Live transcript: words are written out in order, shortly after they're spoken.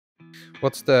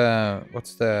What's the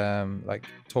like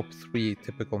top 3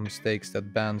 typical mistakes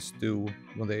that bands do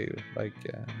when they like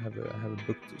have a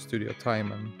booked studio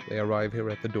time and they arrive here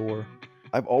at the door?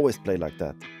 I've always played like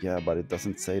that. Yeah, but it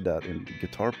doesn't say that in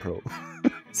Guitar Pro.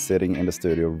 Sitting in the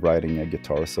studio writing a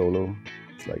guitar solo.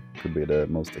 It's like could be the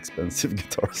most expensive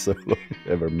guitar solo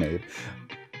ever made.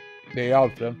 Det är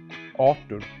Alfred.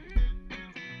 Arthur.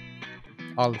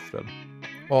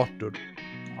 Arthur.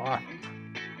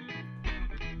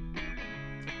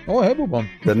 Oh, hey, Boban.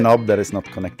 The knob that is not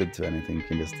connected to anything, you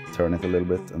can just turn it a little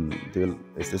bit and do,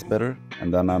 is this better?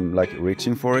 And then I'm like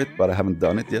reaching for it, but I haven't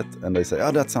done it yet. And they say,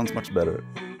 oh, that sounds much better.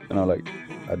 And I'm like,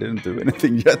 I didn't do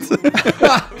anything yet.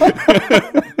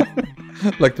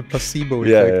 Like the placebo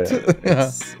effect.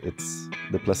 Yeah. It's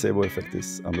the placebo effect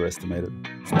is underestimated.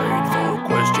 Spade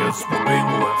questions for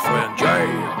Bingo and friend Jay.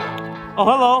 Oh,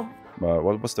 hello.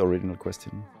 What was the original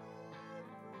question?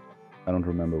 I don't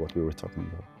remember what we were talking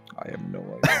about. I have no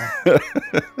idea.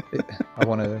 I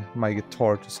wanted my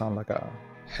guitar to sound like a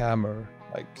hammer,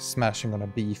 like smashing on a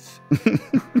beef.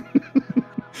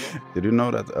 Did you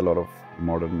know that a lot of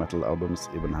modern metal albums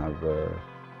even have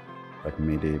like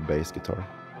MIDI bass guitar?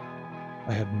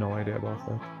 I had no idea about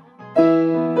that.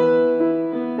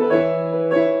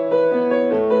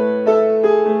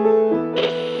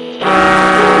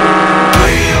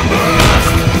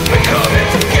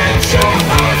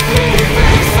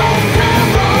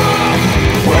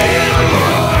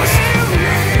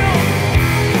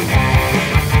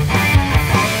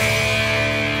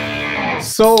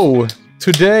 So,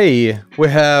 today we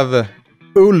have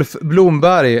Ulf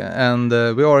Blomberg and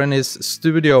we are in his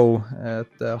studio at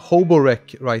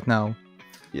Hoborec right now.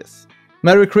 Yes.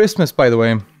 Merry Christmas, by the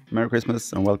way. Merry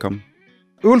Christmas and welcome.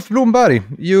 Ulf Blomberg,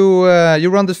 you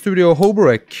run the studio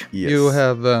Hoborec. Yes. You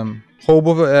have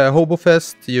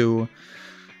Hobofest, you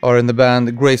are in the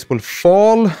band Graceful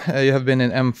Fall, you have been in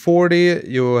M40,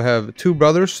 you have 2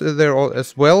 brothers there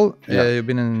as well. Yeah. You've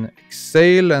been in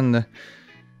Exhale and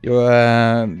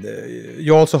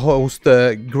you also host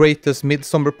the greatest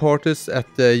midsummer parties at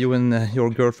you and your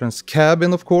girlfriend's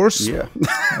cabin, of course. Yeah.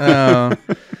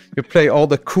 You play all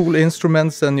the cool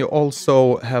instruments, and you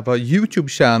also have a YouTube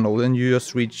channel, and you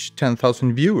just reached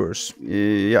 10,000 viewers.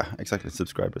 Yeah, exactly.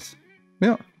 Subscribers.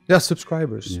 Yeah,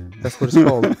 subscribers. Yeah. That's what it's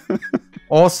called.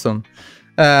 Awesome.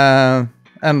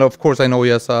 And of course, I know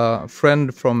you as a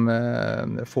friend from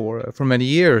for many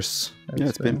years. Yeah,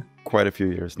 it's been quite a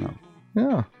few years now.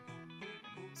 Yeah.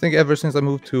 I think ever since I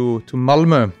moved to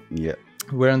Malmö. Yeah.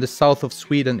 We're in the south of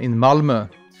Sweden, in Malmö.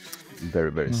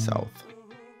 Very, very south.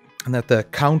 And at the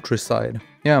countryside.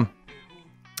 Yeah.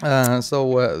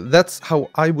 So that's how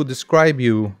I would describe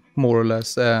you, more or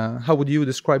less. How would you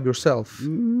describe yourself?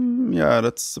 Yeah,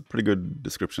 that's a pretty good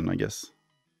description, I guess.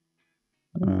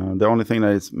 The only thing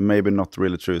that is maybe not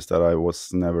really true is that I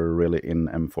was never really in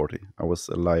M40. I was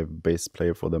a live bass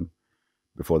player for them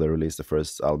before they released the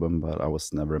first album, but I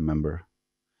was never a member.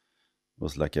 It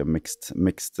was like a mixed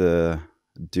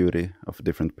duty of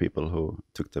different people who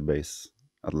took the bass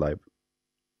at live.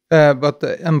 But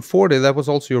M40, that was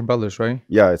also your brothers, right?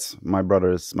 Yeah, it's my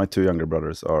brothers. My 2 younger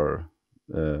brothers are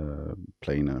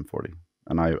playing in M40,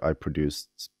 and I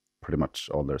produced pretty much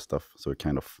all their stuff. So we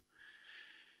kind of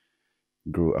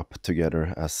grew up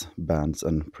together as bands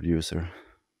and producer.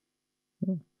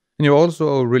 Yeah. And you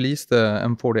also released the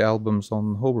M40 albums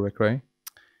on Hoborec, right?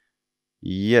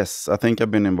 Yes, I think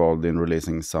I've been involved in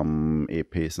releasing some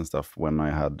EPs and stuff when I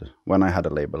had a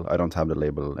label. I don't have the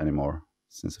label anymore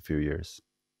since a few years.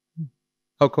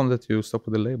 How come that you stopped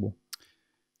with the label?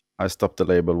 I stopped the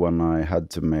label when I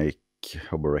had to make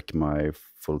Hoborec my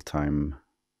full-time,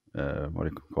 what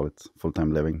do you call it,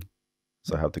 full-time living.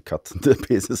 So I had to cut the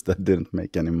pieces that didn't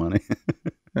make any money.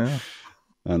 Yeah.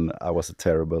 And I was a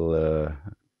terrible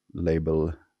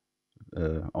label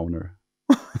owner.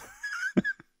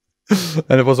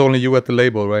 And it was only you at the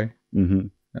label, right? Mm-hmm.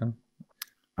 Yeah.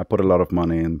 I put a lot of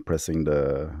money in pressing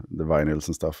the vinyls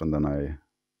and stuff, and then I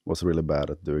was really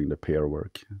bad at doing the PR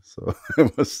work. So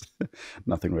it was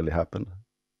nothing really happened.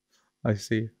 I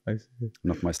see.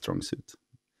 Not my strong suit.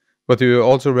 But you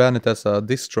also ran it as a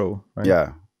distro, right?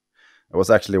 Yeah. It was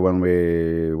actually when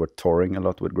we were touring a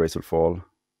lot with Graceful Fall.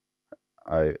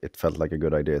 It felt like a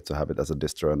good idea to have it as a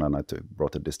distro, and then I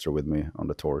brought the distro with me on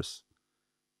the tours.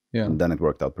 Yeah. And then it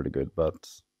worked out pretty good,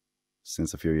 but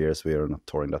since a few years we are not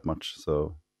touring that much,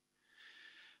 so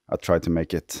I tried to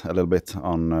make it a little bit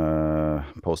on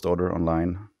post-order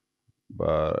online,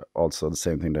 but also the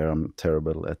same thing there. I'm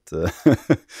terrible at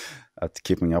at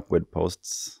keeping up with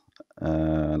posts,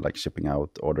 like shipping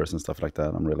out orders and stuff like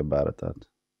that. I'm really bad at that.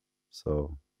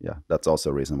 So yeah, that's also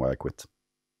a reason why I quit.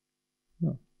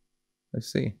 Oh, I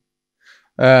see.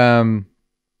 Your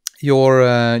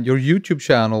YouTube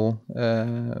channel.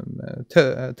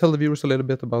 Tell the viewers a little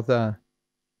bit about that.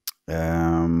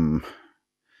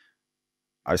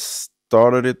 I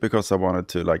started it because I wanted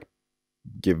to like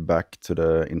give back to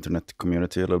the internet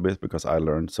community a little bit, because I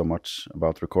learned so much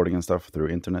about recording and stuff through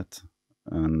internet,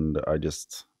 and I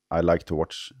like to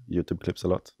watch YouTube clips a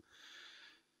lot.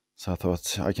 So I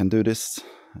thought I can do this,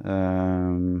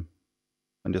 and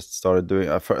just started doing.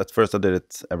 At first, I did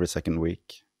it every second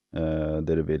week.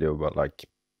 Did a video about like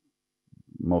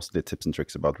mostly tips and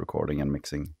tricks about recording and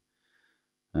mixing.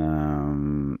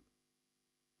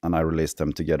 And I released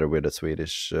them together with a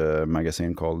Swedish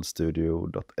magazine called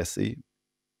Studio.se,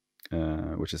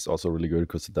 which is also really good,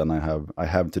 because then I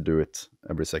have to do it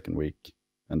every second week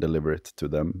and deliver it to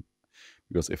them.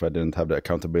 Because if I didn't have the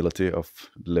accountability of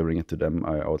delivering it to them,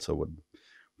 I also would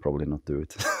probably not do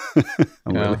it.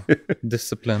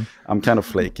 Discipline. I'm kind of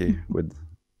flaky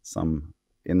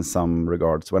in some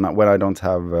regards. When I don't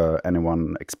have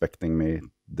anyone expecting me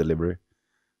delivery,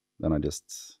 then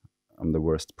I'm the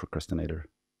worst procrastinator.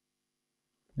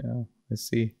 Yeah, I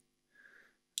see.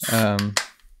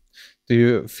 Do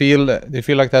you feel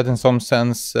like that in some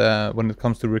sense when it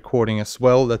comes to recording as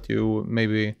well, that you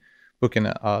maybe book in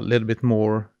a little bit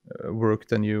more work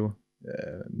than you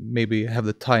maybe have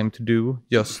the time to do,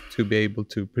 just to be able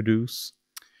to produce?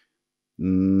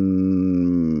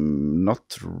 Not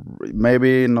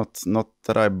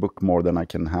that I book more than I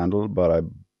can handle, but I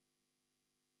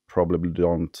probably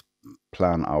don't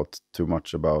plan out too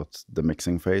much about the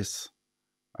mixing phase.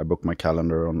 I book my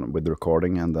calendar with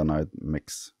recording, and then I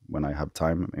mix when I have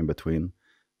time in between.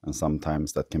 And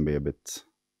sometimes that can be a bit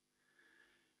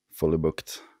fully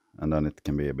booked, and then it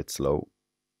can be a bit slow.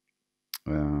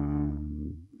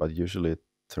 But usually it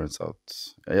turns out,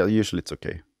 usually it's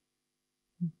okay.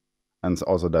 And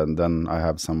also then I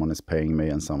have someone is paying me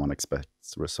and someone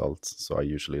expects results, so I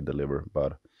usually deliver.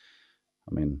 But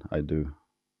I mean, I do.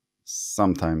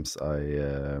 Sometimes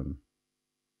I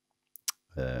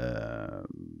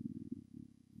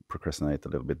procrastinate a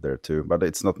little bit there too, but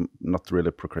it's not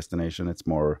really procrastination. It's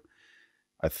more,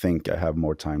 I think I have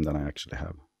more time than I actually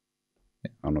have.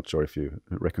 Yeah. I'm not sure if you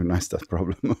recognize that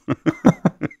problem.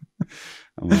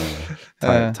 I'm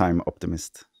a time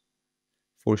optimist.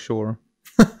 For sure.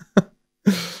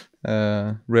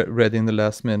 Ready in the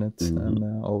last minute, and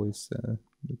always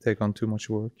take on too much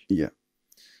work. Yeah.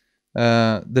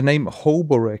 The name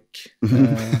Hoborec,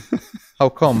 how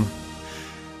come?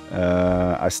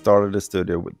 I started the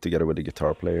studio together with a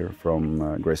guitar player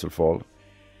from Graceful Fall,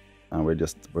 and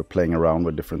we're playing around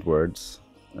with different words,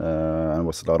 and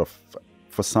was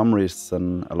for some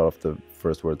reason a lot of the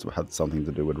first words had something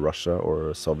to do with Russia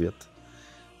or Soviet.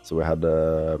 So we had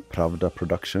Pravda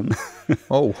production,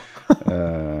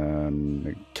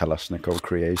 Kalashnikov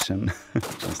creation,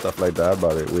 and stuff like that.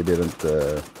 But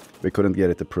we couldn't get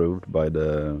it approved by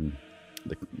the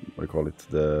what do you call it,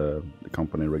 the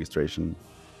company registration.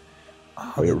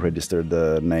 We registered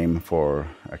the name for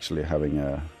actually having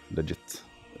a legit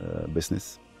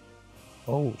business.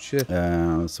 Oh shit!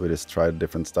 So we just tried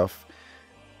different stuff,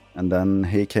 and then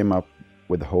he came up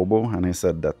with hobo, and he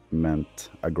said that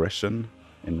meant aggression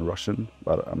in Russian,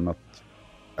 but I'm not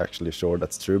actually sure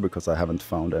that's true, because I haven't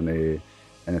found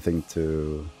anything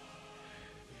to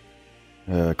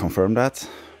confirm that.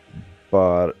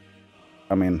 But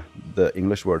I mean, the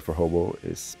English word for hobo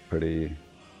is pretty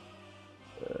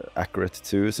accurate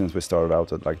too, since we started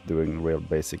out at like doing real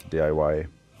basic DIY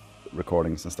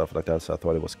recordings and stuff like that. So I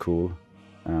thought it was cool.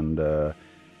 And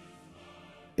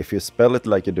if you spell it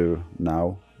like you do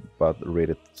now, but read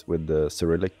it with the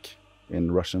Cyrillic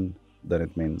in Russian, then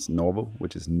it means novo,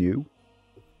 which is new.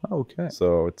 Okay.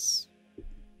 So it's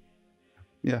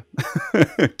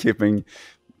keeping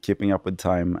up with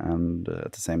time, and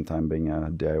at the same time being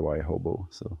a DIY hobo.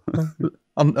 So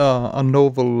a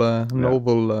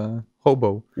novel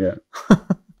hobo. Yeah.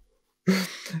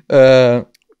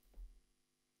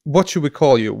 What should we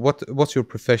call you? What's your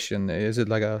profession? Is it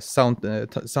like a sound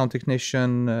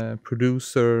technician,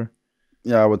 producer?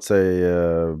 Yeah, I would say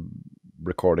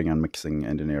recording and mixing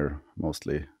engineer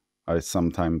mostly. I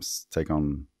sometimes take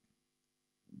on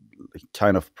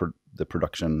kind of the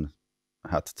production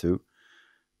hat too,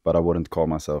 but I wouldn't call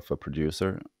myself a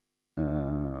producer,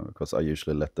 because I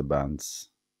usually let the bands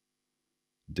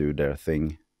do their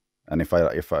thing. And if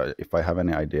I have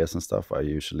any ideas and stuff, I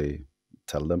usually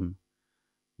tell them.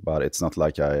 But it's not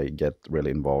like I get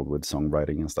really involved with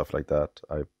songwriting and stuff like that.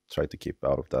 I try to keep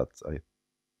out of that.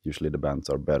 Usually the bands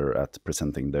are better at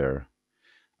presenting their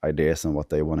ideas and what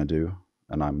they want to do,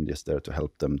 and I'm just there to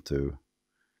help them to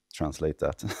translate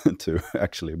that to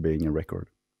actually being a record.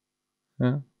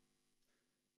 Yeah.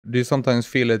 Do you sometimes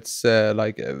feel it's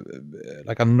like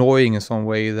annoying in some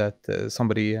way that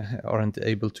somebody aren't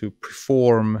able to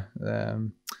perform?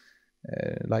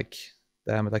 Like,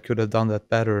 damn it, I could have done that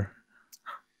better.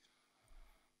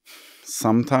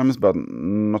 Sometimes, but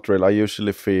not really. I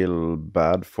usually feel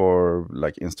bad for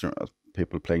like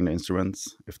people playing the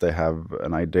instruments if they have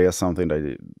an idea, something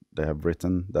they have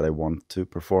written that I want to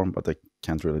perform, but they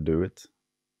can't really do it.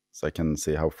 So I can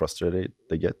see how frustrated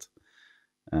they get,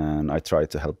 and I try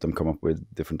to help them come up with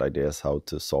different ideas how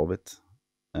to solve it.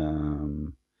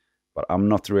 But I'm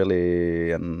not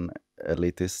really an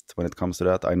elitist when it comes to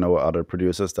that. I know other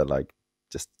producers that like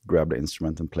just grab the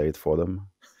instrument and play it for them.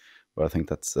 But I think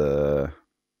that's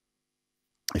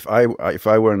if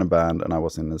I were in a band and I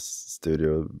was in a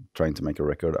studio trying to make a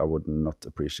record, I would not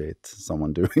appreciate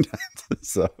someone doing that.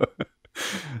 So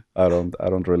I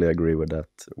don't really agree with that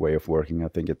way of working. I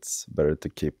think it's better to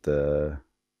keep the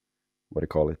what do you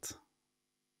call it?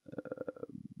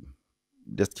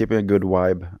 Just keeping a good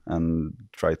vibe and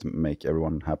try to make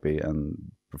everyone happy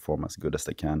and perform as good as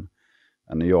they can.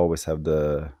 And you always have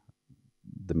the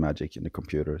magic in the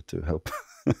computer to help.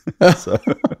 So.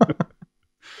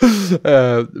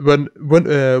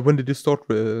 When did you start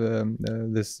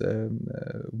this?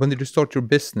 When did you start your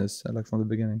business? Like from the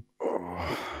beginning?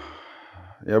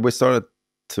 Yeah, we started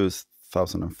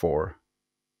 2004,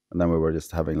 and then we were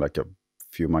just having like a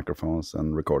few microphones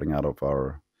and recording out of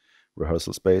our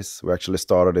rehearsal space. We actually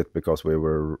started it because we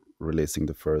were releasing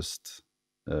the first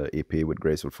EP with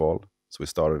Graceful Fall, so we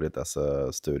started it as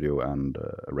a studio and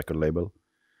a record label.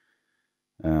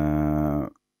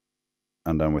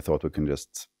 And then we thought we can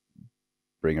just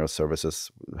bring our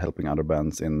services, helping other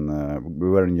bands in. We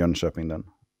were in Jönköping then,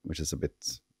 which is a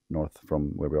bit north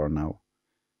from where we are now.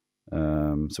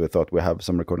 So we thought we have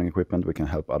some recording equipment. We can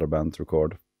help other bands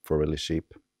record for really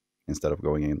cheap, instead of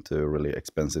going into really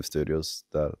expensive studios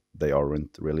that they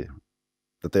aren't really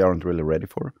ready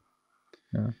for.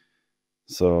 Yeah.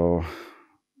 So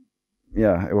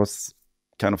yeah, it was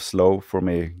kind of slow for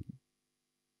me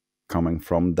coming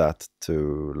from that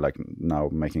to like now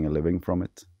making a living from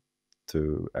it,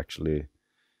 to actually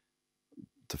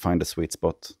to find a sweet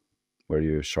spot where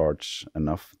you charge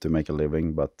enough to make a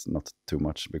living but not too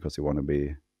much, because you want to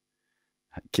be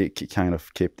kind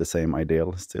of keep the same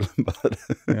ideal still. But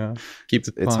yeah, keep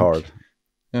it it's hard.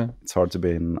 Yeah, it's hard to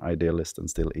be an idealist and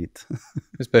still eat.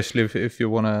 Especially if you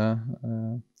want to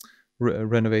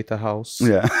renovate a house.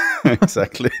 Yeah,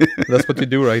 exactly. That's what you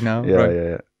do right now. Yeah, right?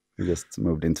 yeah. We just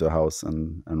moved into a house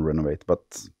and renovate,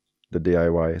 but the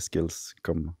DIY skills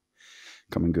come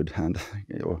in good hand,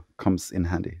 or comes in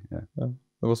handy. Yeah.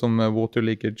 There was some water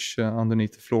leakage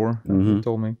underneath the floor. You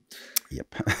told me.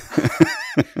 Yep.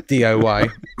 DIY,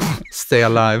 stay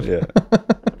alive. Yeah.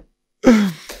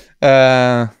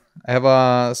 I have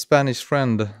a Spanish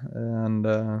friend, and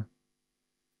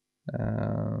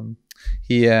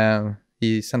he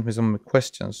sent me some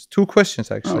questions. 2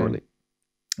 questions actually. Oh, really?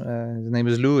 His name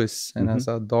is Louis, and has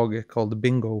a dog called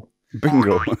Bingo.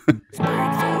 Bingo.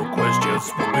 Painful questions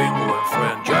for Bingo and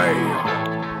friend Jay.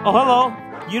 Oh, hello.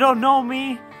 You don't know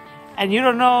me, and you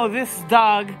don't know this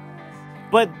dog,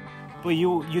 but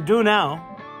you do now.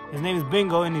 His name is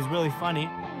Bingo, and he's really funny.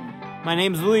 My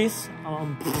name's Luis.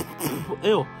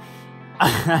 Ew.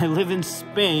 I live in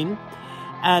Spain,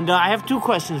 and I have 2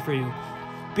 questions for you,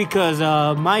 because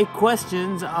my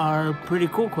questions are pretty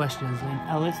cool questions, and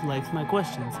Ellis likes my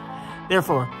questions.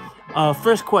 Therefore,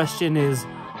 first question is,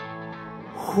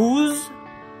 who's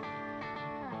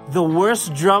the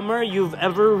worst drummer you've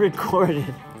ever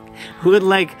recorded? Who would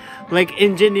like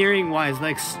engineering wise,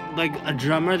 like a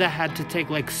drummer that had to take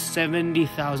like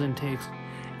 70,000 takes,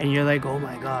 and you're like, oh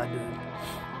my god, dude,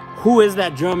 who is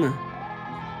that drummer?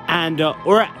 And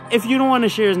or if you don't want to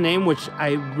share his name, which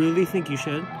I really think you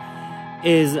should,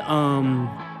 is or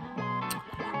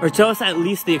tell us at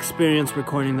least the experience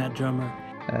recording that drummer.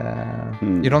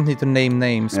 You don't need to name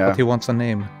names, but he wants a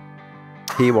name.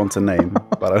 He wants a name,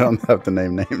 but I don't have to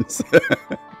name names.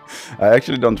 I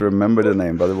actually don't remember the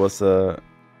name, but it was a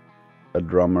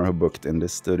drummer who booked in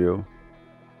this studio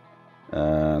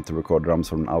to record drums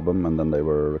for an album, and then they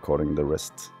were recording the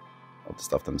rest of the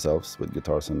stuff themselves with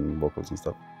guitars and vocals and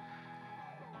stuff.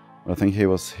 I think he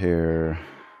was here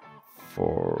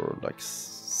for like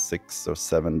 6 or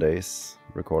 7 days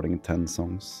recording 10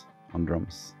 songs on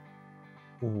drums.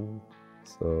 Ooh.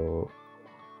 So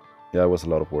yeah, it was a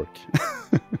lot of work.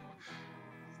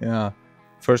 Yeah.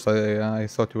 First, I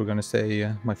thought you were gonna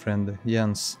say my friend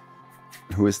Jens.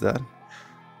 Who is that?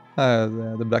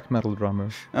 The black metal drummer.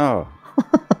 Oh,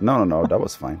 no, that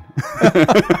was fine.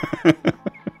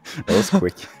 That was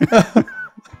quick.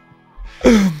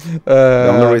 The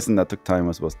only reason that took time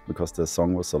was because the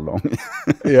song was so long.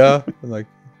 Yeah, like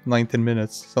 19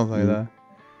 minutes, something like that.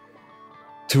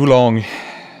 Too long.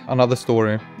 Another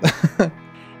story.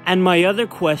 And my other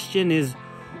question is,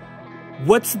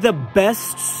 what's the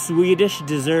best Swedish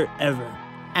dessert ever?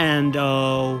 And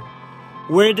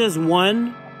where does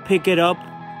one pick it up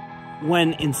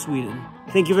when in Sweden?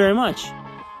 Thank you very much.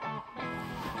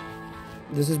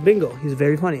 This is Bingo. He's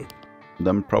very funny.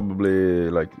 Then probably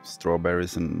like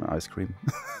strawberries and ice cream.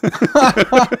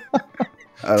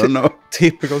 I don't know.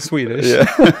 Typical Swedish. Yeah.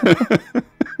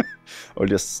 Or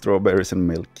just strawberries and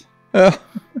milk. Yeah.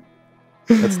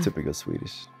 That's typical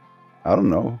Swedish. I don't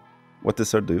know. What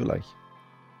dessert do you like?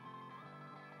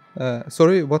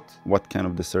 Sorry, what? What kind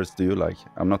of desserts do you like?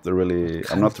 I'm not really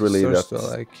that.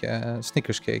 Like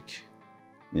Snickers cake.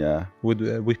 Yeah. With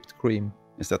whipped cream.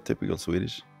 Is that typical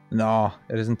Swedish? No,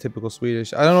 it isn't typical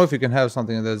Swedish. I don't know if you can have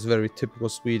something that's very typical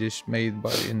Swedish made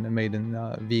in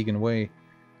a vegan way.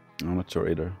 I'm not sure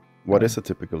either. What is a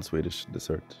typical Swedish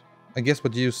dessert? I guess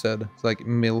what you said. It's like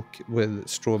milk with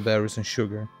strawberries and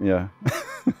sugar. Yeah.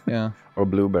 Yeah. Or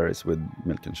blueberries with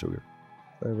milk and sugar.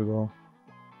 There we go.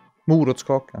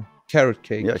 Morotskaka. Carrot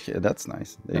cake. Yeah, okay, that's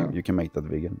nice. Yeah. You can make that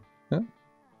vegan. Yeah.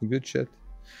 Good shit.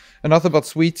 Enough about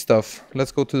sweet stuff.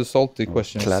 Let's go to the salty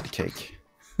questions. Clad cake.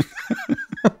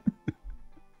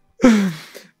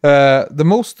 The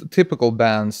most typical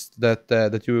bands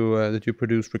that you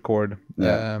produce, record.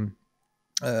 Yeah.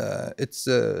 It's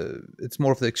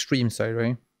more of the extreme side,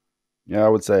 right? Yeah, I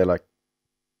would say like,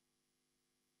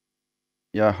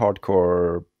 yeah,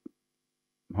 hardcore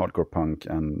punk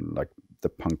and like the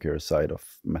punkier side of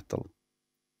metal,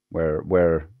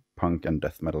 where punk and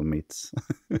death metal meets,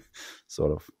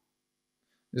 sort of.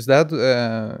 Is that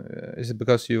is it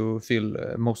because you feel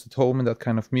most at home in that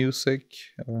kind of music?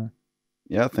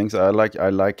 Yeah, things I like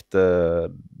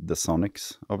the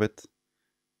sonics of it.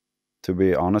 To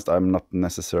be honest, I'm not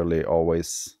necessarily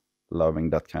always loving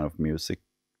that kind of music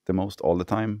the most all the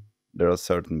time. There are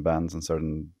certain bands and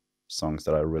certain songs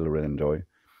that I really enjoy,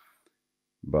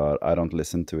 but I don't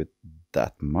listen to it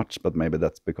that much. But maybe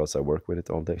that's because I work with it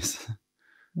all days.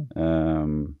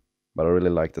 But I really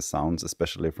like the sounds,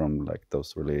 especially from like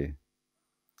those really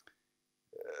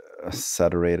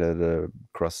saturated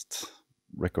CRUST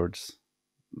records,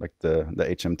 like the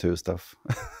HM2 stuff.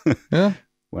 Yeah.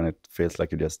 When it feels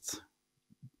like you're just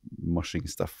mushing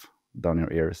stuff down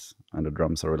your ears, and the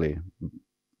drums are really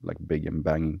like big and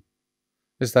banging.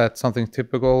 Is that something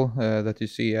typical that you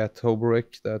see at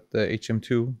Hoborec, that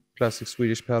HM2 classic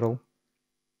Swedish pedal?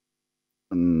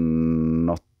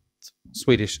 Not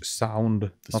Swedish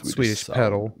sound, not Swedish sound.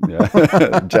 pedal.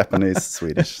 Yeah, Japanese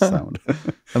Swedish sound.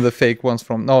 And the fake ones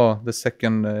from the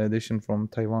second edition from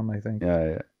Taiwan, I think.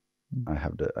 Yeah. I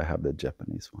have the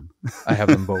Japanese one. I have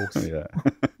them both. Yeah.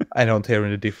 I don't hear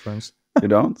any difference. You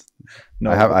don't?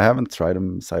 No. I haven't tried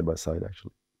them side by side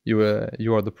actually. You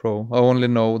are the pro. I only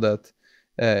know that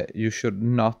you should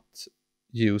not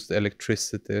use the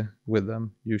electricity with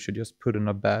them. You should just put in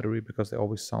a battery because they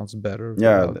always sounds better.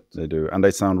 Yeah, they do, and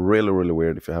they sound really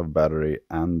weird if you have battery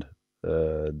and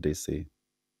DC,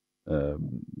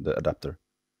 the adapter.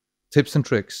 Tips and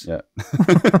tricks. Yeah.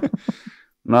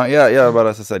 No, yeah, but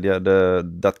as I said, yeah,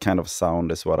 that kind of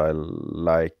sound is what I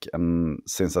like, and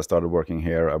since I started working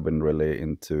here, I've been really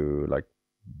into like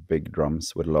big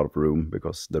drums with a lot of room,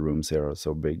 because the rooms here are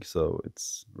so big, so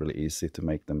it's really easy to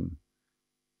make them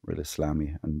really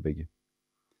slammy and big.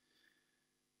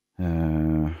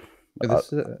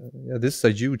 This is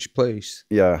a huge place.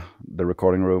 Yeah, the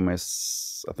recording room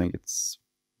is, I think it's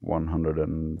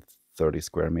 130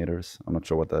 square meters. I'm not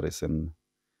sure what that is in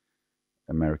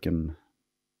American.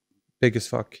 Big as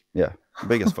fuck. Yeah,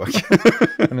 big as fuck.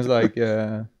 And it's like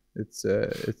it's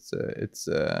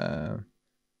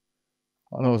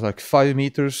I don't know, it's like 5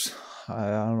 meters. I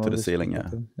don't know, to the ceiling, yeah,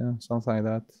 something like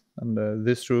that. And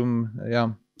this room,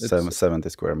 it's 70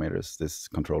 square meters. This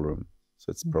control room,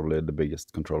 so it's probably the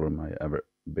biggest control room I ever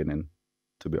been in,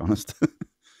 to be honest.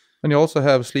 And you also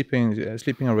have sleeping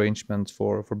arrangements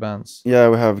for bands. Yeah,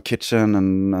 we have kitchen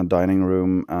and a dining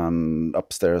room, and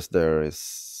upstairs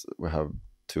we have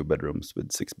 2 bedrooms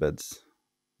with 6 beds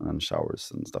and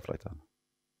showers and stuff like that.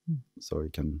 So you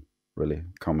can really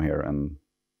come here and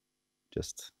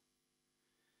just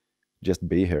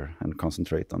be here and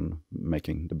concentrate on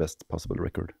making the best possible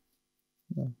record,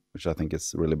 which I think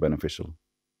is really beneficial.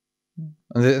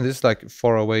 And this is like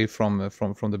far away from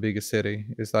the biggest city.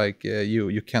 It's like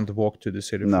you can't walk to the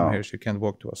city from here, so you can't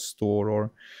walk to a store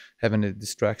or have any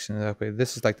distraction that way.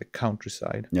 This is like the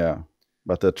countryside. Yeah,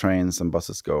 but the trains and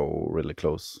buses go really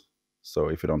close. So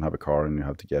if you don't have a car and you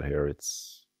have to get here,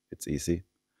 it's easy.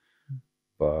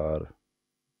 but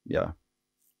yeah,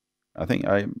 I think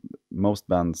most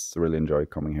bands really enjoy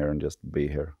coming here and just be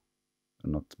here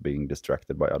and not being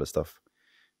distracted by other stuff.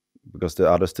 Because the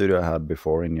other studio I had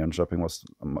before in Jönköping was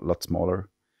a lot smaller,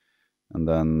 and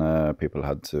then people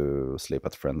had to sleep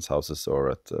at friends' houses or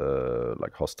at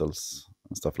like hostels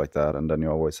and stuff like that. And then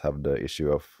you always have the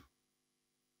issue of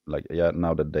like, yeah,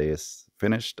 now the day is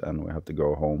finished and we have to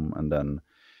go home, and then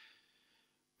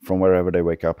from wherever they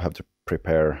wake up have to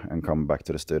prepare and come back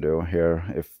to the studio. Here,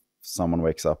 if someone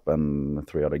wakes up and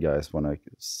 3 other guys want to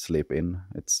sleep in,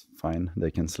 it's fine,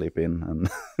 they can sleep in, and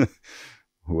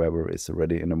whoever is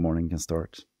ready in the morning can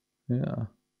start. Yeah,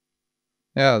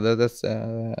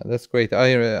 that's great.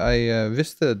 I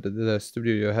visited the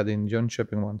studio you had in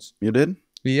Jönköping once. You did?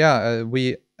 Yeah,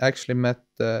 we actually met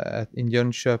in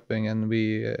Jönköping, and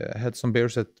we had some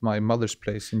beers at my mother's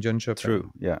place in Jönköping.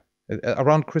 True, yeah.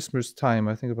 Around Christmas time,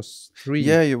 I think it was 4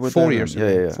 years ago.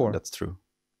 Yeah, 4. that's true.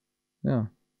 Yeah.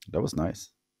 That was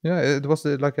nice. Yeah, it was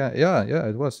like a,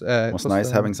 it was. It was nice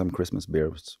having some Christmas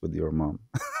beers with your mom.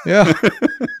 Yeah,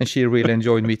 and she really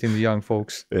enjoyed meeting the young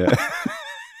folks. Yeah.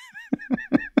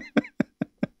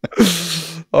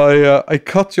 I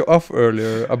cut you off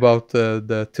earlier about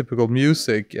the typical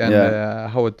music and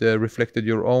how it reflected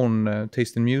your own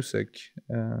taste in music.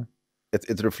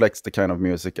 It reflects the kind of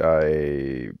music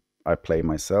I play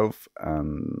myself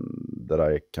and that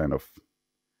I kind of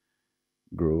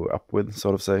grew up with,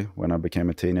 sort of say. When I became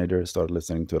a teenager, I started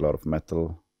listening to a lot of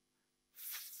metal,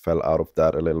 fell out of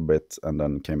that a little bit, and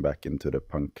then came back into the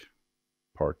punk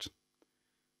part.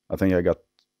 I think I got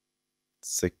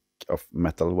sick of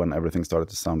metal when everything started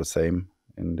to sound the same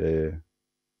in the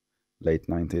late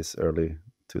 90s, early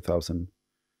 2000,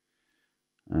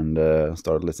 and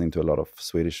started listening to a lot of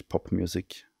Swedish pop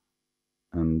music.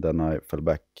 And then I fell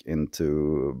back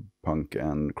into punk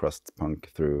and crust punk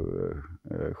through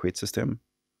Skitsystem.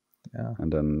 Yeah.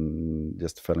 And then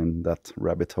just fell in that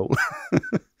rabbit hole.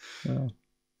 Yeah.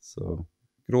 So.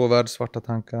 Grå värld, svarta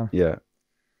tankar. Yeah.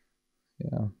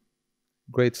 Yeah.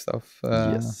 Great stuff.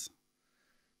 Yes.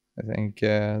 I think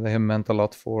they have meant a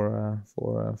lot for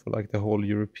like the whole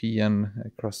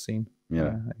European crust scene.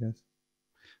 Yeah. I guess.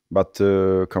 But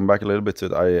to come back a little bit to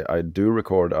it, I do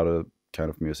record other kind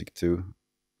of music too.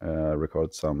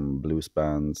 Record some blues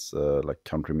bands, like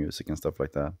country music and stuff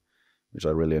like that, which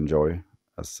I really enjoy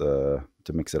as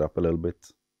to mix it up a little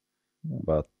bit. Yeah.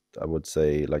 But I would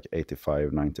say like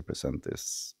 85-90%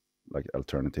 is like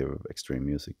alternative extreme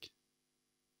music.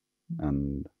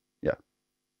 And yeah.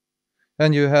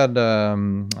 And you had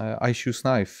I Choose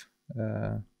Knife.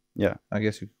 Yeah. I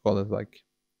guess you could call it like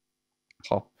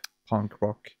pop, punk,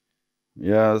 rock.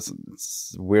 Yeah,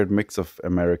 it's a weird mix of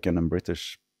American and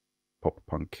British pop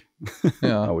punk,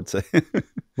 Yeah. I would say.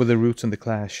 With the roots in the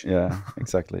Clash. Yeah,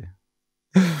 exactly.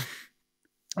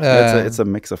 It's a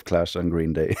mix of Clash and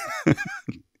Green Day.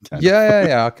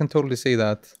 Yeah, I can totally see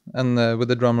that. And with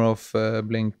the drummer of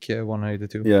Blink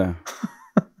 182. Yeah.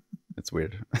 It's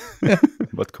weird.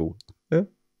 But cool. Yeah.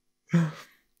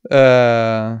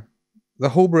 The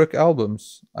Hoborec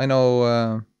albums. I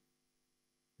know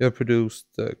you have produced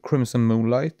Crimson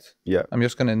Moonlight. Yeah. I'm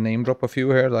just going to name drop a few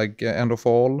here, like End of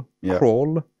All, Yeah.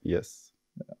 Crawl. Yes.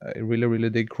 I really, really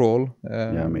dig Crawl.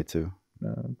 Yeah, me too.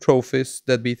 Trophies,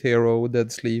 Deadbeat Hero,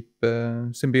 Dead Sleep,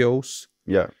 Symbiose.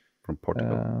 Yeah, from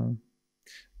Portugal.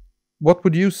 What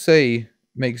would you say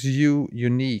makes you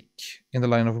unique in the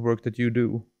line of work that you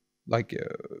do? Like,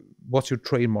 what's your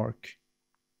trademark?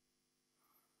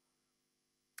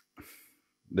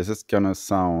 This is gonna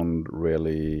sound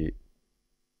really,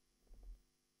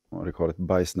 what do you call it,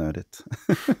 bajsnödigt.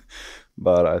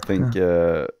 But I think...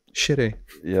 Shitty.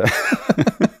 Yeah.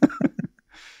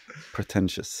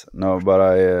 Pretentious. No, but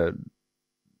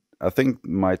I think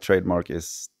my trademark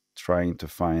is trying to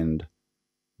find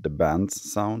the band's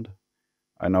sound.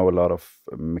 I know a lot of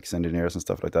mix engineers and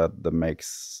stuff like that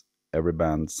makes every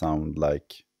band sound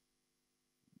like,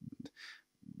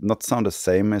 not sound the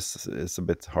same is a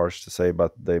bit harsh to say,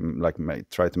 but they like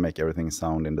try to make everything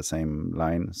sound in the same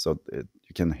line, so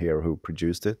you can hear who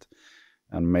produced it.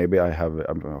 And maybe I have,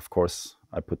 of course,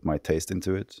 I put my taste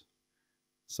into it.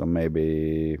 So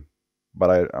maybe,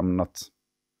 but I'm not,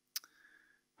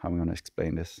 how am I going to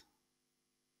explain this?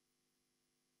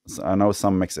 So I know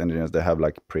some mix engineers, they have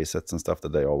like presets and stuff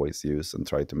that they always use and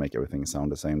try to make everything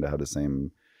sound the same. They have the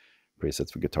same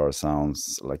presets for guitar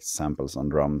sounds, like samples on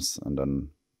drums, and then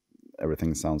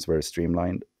everything sounds very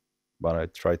streamlined. But I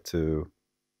try to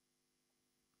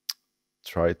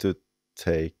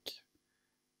take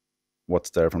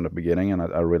what's there from the beginning, and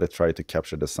I really try to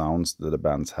capture the sounds that the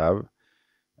bands have.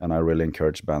 And I really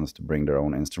encourage bands to bring their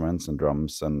own instruments and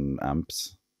drums and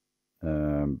amps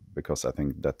because I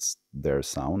think that's their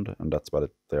sound and that's what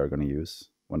they are going to use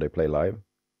when they play live.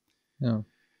 Yeah.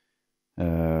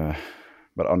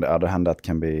 But on the other hand, that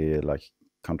can be like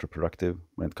counterproductive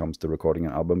when it comes to recording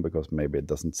an album, because maybe it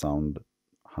doesn't sound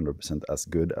 100% as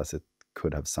good as it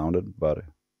could have sounded, but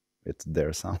it's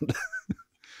their sound.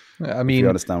 I mean, if you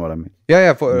understand what I mean.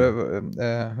 Yeah,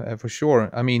 for sure.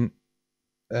 I mean,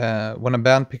 when a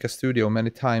band pick a studio, many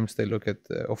times they look at,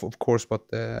 of course, what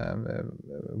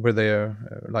where their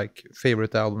like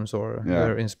favorite albums or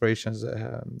their inspirations,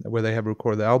 where they have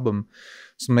recorded the album.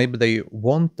 So maybe they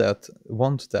want that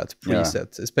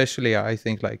preset. Especially, I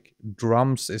think like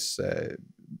drums is, I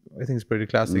think it's pretty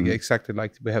classic. Exactly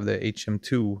like we have the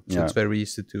HM2, so it's very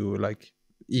easy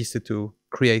to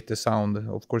create the sound.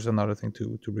 Of course, another thing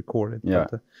to record it. Yeah.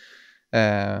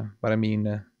 But I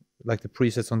mean. Like the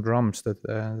presets on drums that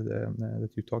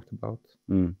you talked about.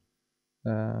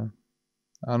 I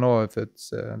don't know if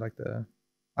it's like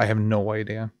I have no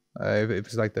idea if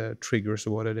it's like the triggers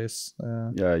or what it is.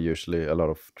 Yeah, usually a lot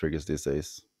of triggers these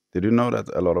days. Did you know that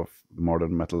a lot of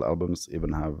modern metal albums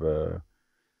even have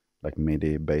like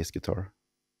MIDI bass guitar?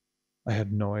 I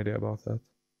had no idea about that.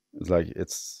 It's like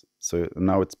so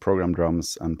now it's programmed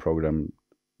drums and programmed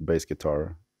bass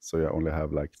guitar. So you only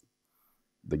have like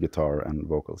the guitar and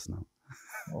vocals now.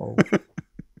 Oh.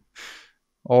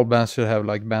 All bands should have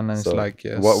like band names like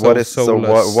what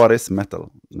is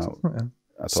metal now? Yeah.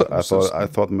 I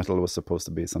thought metal was supposed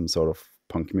to be some sort of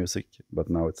punk music, but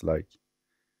now it's like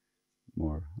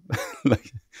more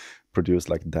like produced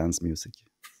like dance music.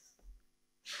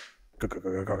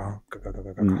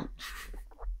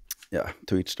 Yeah,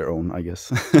 to each their own, I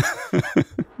guess. Open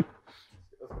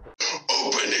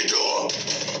the door,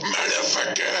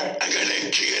 motherfucker! I'm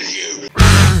gonna kill you,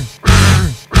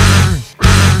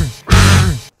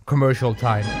 Commercial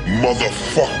time.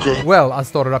 motherfucker! Well, I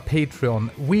started a Patreon.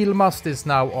 Wheelmust is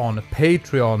now on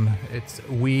Patreon. It's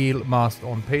Wheelmust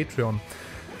on Patreon.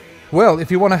 Well,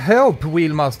 if you want to help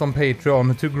Wheelmust on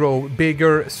Patreon to grow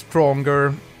bigger,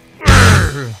 stronger,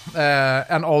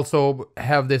 and also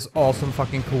have this awesome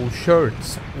fucking cool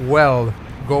shirts, well,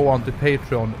 go on to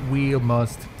Patreon,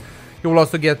 Wheelmust. You will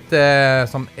also get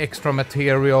some extra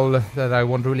material that I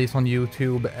won't release on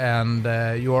YouTube, and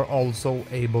you are also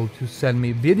able to send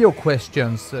me video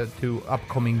questions to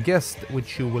upcoming guests,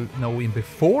 which you will know in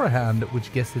beforehand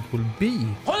which guest it will be.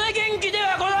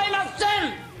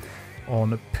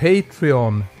 On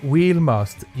Patreon,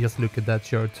 Wheelmust. Just look at that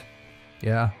shirt.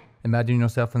 Yeah, imagine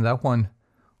yourself in that one.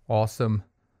 Awesome.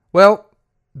 Well,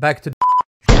 back to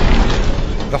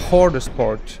the hardest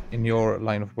part in your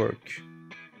line of work.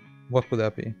 What would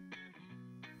that be?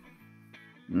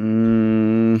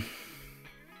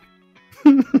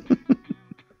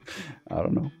 I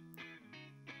don't know.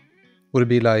 Would it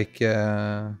be like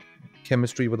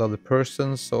chemistry with other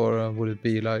persons, or would it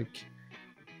be like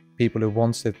people who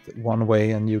wants it one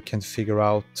way and you can figure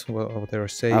out what they're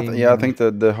saying? I think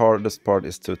that the hardest part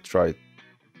is to try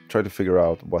to figure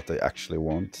out what they actually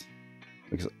want,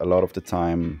 because a lot of the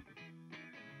time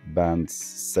bands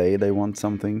say they want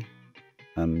something,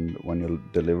 and when you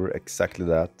deliver exactly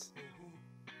that,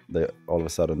 they all of a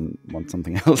sudden want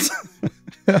something else.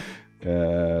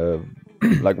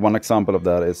 Like one example of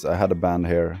that is I had a band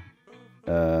here,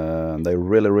 and they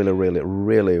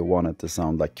really wanted to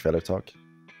sound like Kvelertak.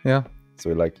 Yeah. So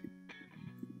we like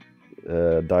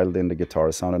dialed in the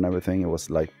guitar sound and everything. It was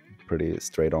like pretty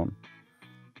straight on.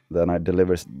 Then I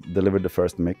delivered the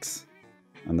first mix,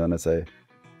 and then I say,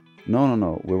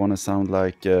 no, we want to sound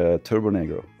like Turbo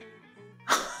Negro.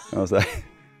 I was like,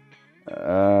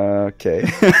 okay,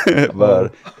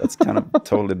 but that's kind of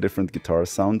totally different guitar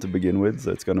sound to begin with,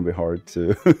 so it's going to be hard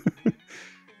to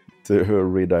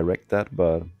redirect that.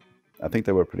 But I think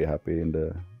they were pretty happy in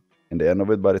the end of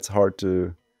it. But it's hard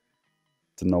to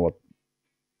know what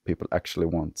people actually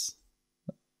want.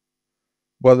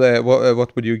 Well,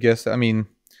 what would you guess? I mean,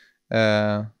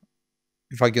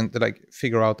 if I can like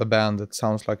figure out a band that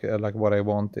sounds like what I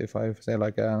want, if I say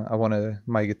like I want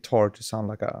my guitar to sound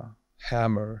like a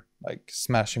hammer, like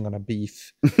smashing on a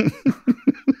beef.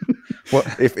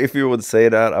 What if you would say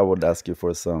that, I would ask you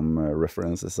for some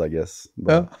references, I guess.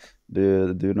 But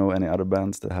do you know any other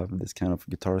bands that have this kind of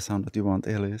guitar sound that you want,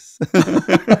 Elias?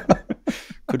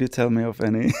 Could you tell me of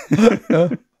any?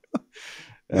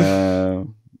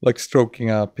 Like stroking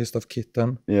a pissed off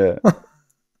kitten. Yeah.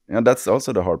 And that's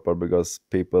also the hard part, because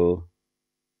people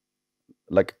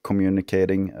like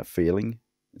communicating a feeling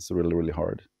is really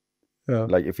hard. Yeah.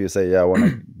 Like if you say, yeah, I want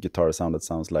a guitar sound that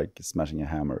sounds like smashing a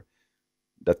hammer,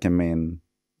 that can mean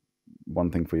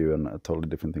one thing for you and a totally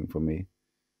different thing for me.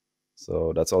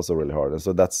 So that's also really hard. And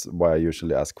so that's why I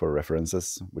usually ask for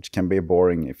references, which can be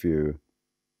boring if you...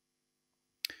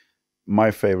 My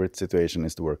favorite situation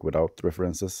is to work without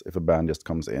references. If a band just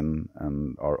comes in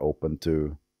and are open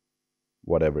to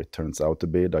whatever it turns out to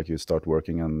be, like you start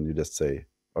working and you just say,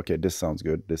 okay, this sounds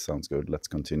good, let's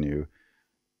continue.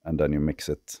 And then you mix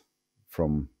it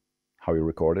from how you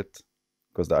record it.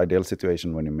 Because the ideal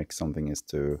situation when you mix something is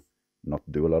to not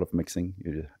do a lot of mixing.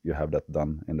 You have that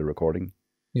done in the recording.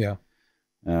 Yeah.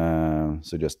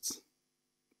 So just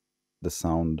the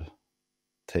sound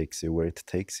takes you where it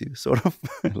takes you, sort of,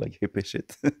 like hippie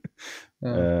shit.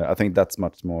 I think that's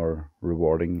much more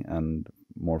rewarding and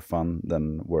more fun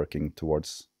than working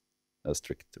towards a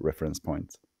strict reference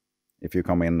point. If you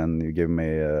come in and you give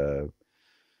me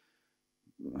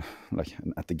like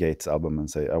an At the Gates album and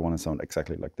say, I want to sound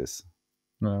exactly like this,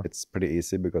 it's pretty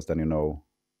easy, because then you know,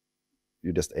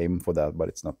 you just aim for that, but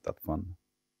it's not that fun.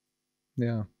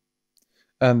 Yeah.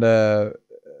 And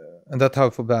that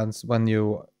how for bands, when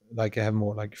you like have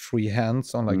more like free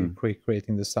hands on like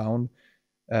creating the sound.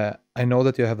 I know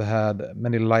that you have had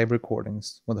many live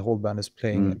recordings when the whole band is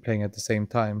playing at the same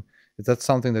time. Is that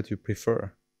something that you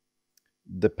prefer?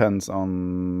 Depends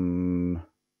on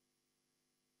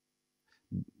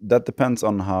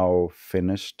how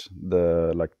finished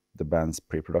the band's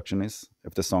pre-production is.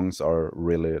 If the songs are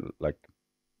really like,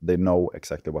 they know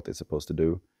exactly what they're supposed to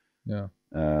do,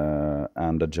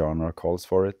 and the genre calls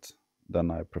for it, then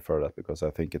I prefer that, because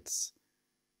I think it's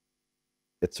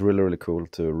really, really cool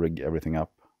to rig everything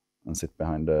up and sit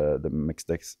behind the mix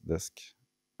desk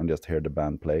and just hear the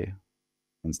band play,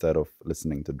 instead of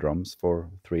listening to drums for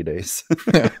 3 days.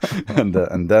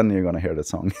 and then you're gonna hear the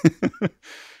song.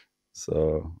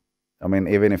 So, I mean,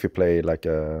 even if you play like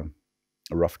a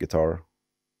rough guitar,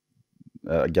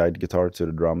 a guide guitar to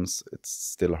the drums, it's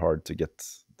still hard to get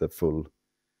the full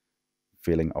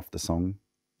feeling of the song.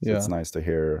 So it's nice to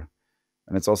hear,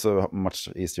 and it's also much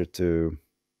easier to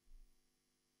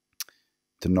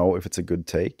know if it's a good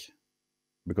take,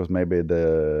 because maybe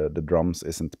the drums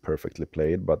isn't perfectly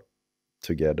played, but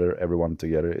everyone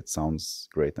together, it sounds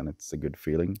great and it's a good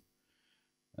feeling.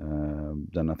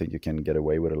 Then I think you can get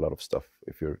away with a lot of stuff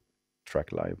if you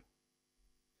track live.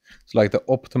 So like the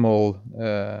optimal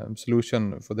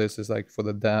solution for this is like for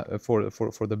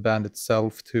the band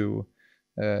itself to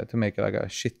make like a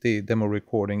shitty demo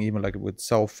recording, even like with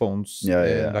cell phones, like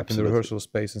absolutely. In the rehearsal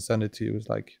space, and send it to you. It's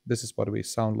like, this is what we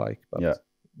sound like, but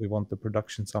we want the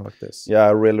production sound like this. Yeah,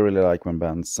 I really, really like when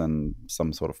bands send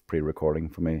some sort of pre-recording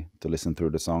for me to listen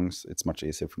through the songs. It's much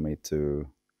easier for me to,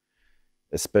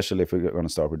 especially if we're going to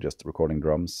start with just recording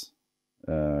drums,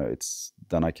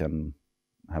 then I can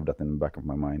have that in the back of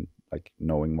my mind, like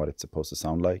knowing what it's supposed to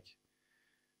sound like.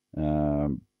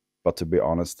 But to be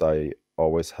honest, I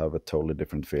always have a totally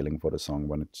different feeling for the song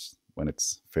when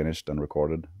it's finished and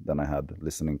recorded than I had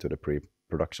listening to the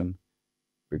pre-production,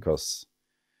 because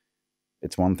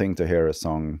it's one thing to hear a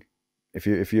song. If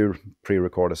you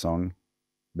pre-record a song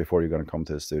before you're going to come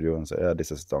to the studio and say, yeah,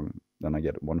 this is a song, then I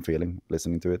get one feeling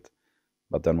listening to it.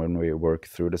 But then when we work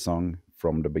through the song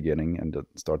from the beginning and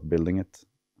start building it,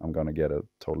 I'm going to get a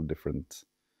totally different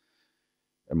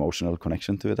emotional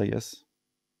connection to it, I guess.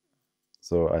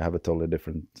 So I have a totally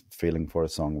different feeling for a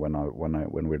song when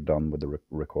we're done with the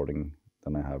recording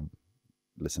than I have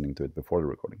listening to it before the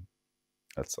recording.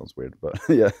 That sounds weird, but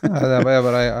yeah.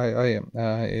 But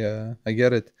I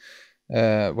get it.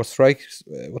 What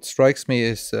strikes me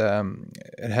is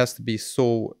it has to be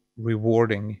so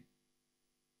rewarding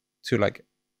to, like,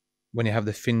 when you have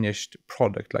the finished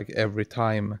product, like every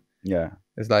time. Yeah.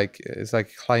 It's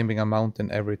like climbing a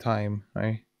mountain every time,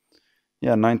 right?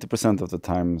 Yeah, 90% of the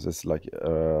times it's like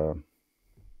a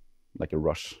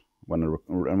rush. When a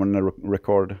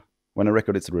record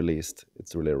is released,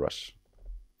 it's really a rush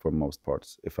for most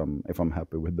parts. If I'm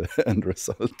happy with the end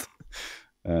result,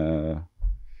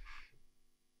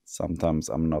 sometimes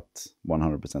I'm not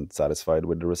 100% satisfied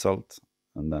with the result,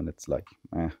 and then it's like,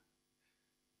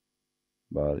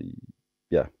 But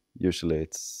yeah, usually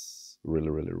it's really,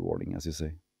 really rewarding, as you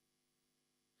say.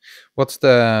 What's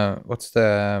the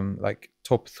like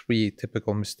top 3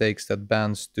 typical mistakes that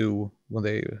bands do when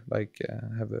they like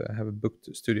have a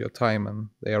booked studio time and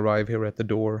they arrive here at the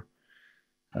door?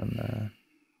 And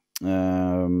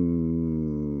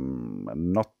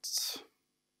not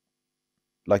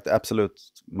like the absolute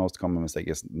most common mistake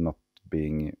is not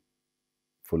being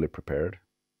fully prepared.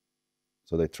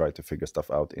 So they try to figure stuff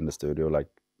out in the studio, like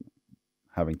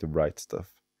having to write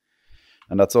stuff.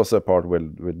 And that's also a part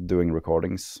with doing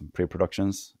recordings,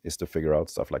 pre-productions, is to figure out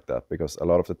stuff like that. Because a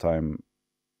lot of the time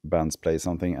bands play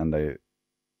something and they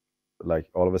like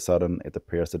all of a sudden it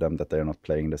appears to them that they're not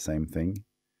playing the same thing.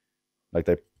 Like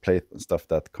they play stuff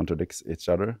that contradicts each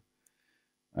other.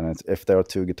 And if there are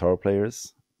two guitar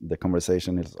players, the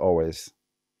conversation is always,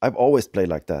 I've always played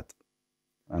like that.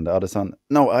 And the other son,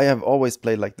 no, I have always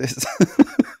played like this.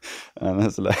 And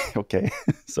it's like, okay,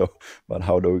 so, but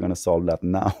how are we going to solve that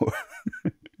now?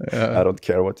 I don't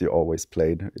care what you always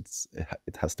played.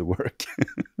 It has to work.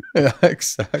 Yeah,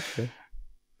 exactly.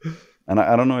 And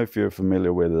I don't know if you're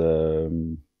familiar with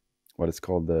what it's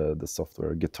called, the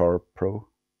software Guitar Pro.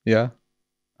 Yeah.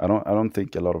 I don't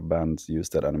think a lot of bands use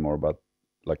that anymore, but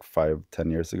like 5-10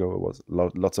 years ago, it was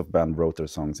lots of band wrote their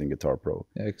songs in Guitar Pro.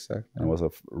 Yeah, exactly. And it was a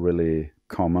really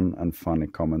common and funny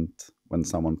comment when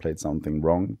someone played something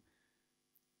wrong.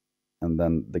 And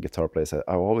then the guitar player said,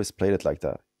 I always played it like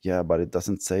that. Yeah, but it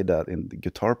doesn't say that in the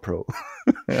Guitar Pro.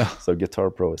 Yeah. So Guitar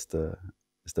Pro is the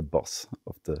boss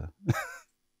of the...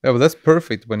 Yeah, well, that's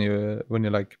perfect when you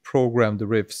like program the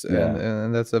riffs, Yeah.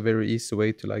 and that's a very easy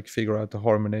way to like figure out the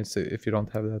harmonies if you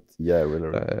don't have that. Yeah,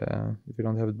 really. If you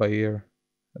don't have it by ear,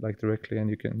 like directly,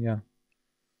 and you can, yeah.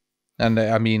 And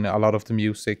I mean, a lot of the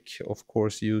music, of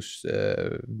course, use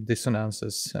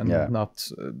dissonances and Yeah.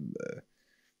 not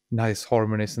nice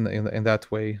harmonies in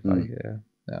that way. Like,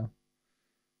 yeah.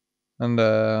 And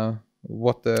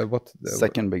what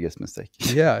Second biggest mistake.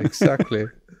 Yeah, exactly.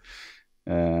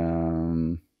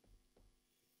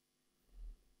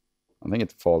 I think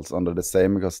it falls under the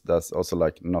same, because that's also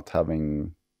like not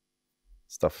having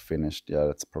stuff finished. Yeah,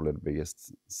 that's probably the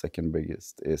biggest. Second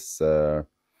biggest is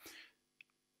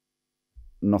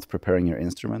not preparing your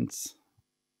instruments.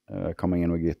 Coming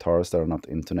in with guitars that are not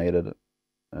intonated,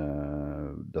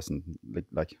 doesn't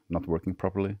like not working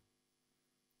properly.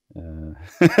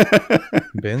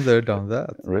 Been there, done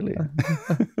that. Really?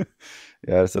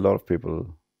 Yeah, there's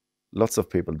lots of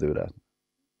people do that.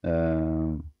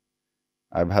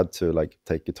 I've had to like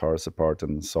take guitars apart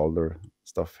and solder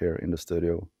stuff here in the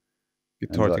studio.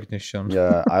 Guitar like, technician.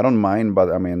 Yeah, I don't mind,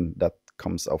 but I mean that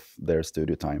comes off their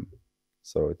studio time,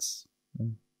 so it's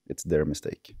their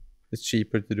mistake. It's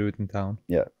cheaper to do it in town.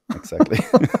 Yeah, exactly.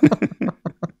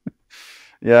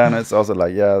 Yeah, and it's also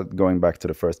like, yeah, going back to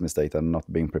the first mistake and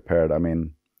not being prepared. I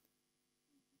mean,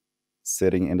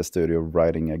 sitting in the studio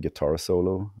writing a guitar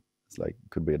solo, it's like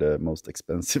could be the most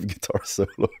expensive guitar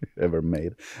solo ever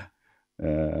made.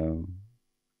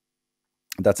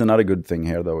 That's another good thing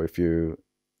here, though. If you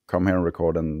come here and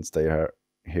record and stay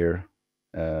here,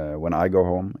 when I go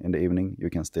home in the evening,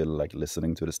 you can still like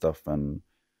listening to the stuff and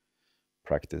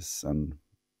practice and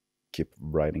keep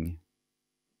writing.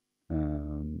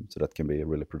 So that can be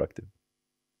really productive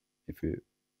if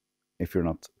you're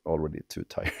not already too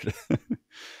tired.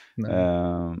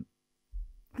 No.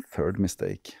 Third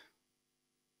mistake.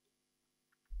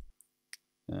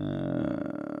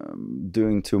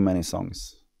 Doing too many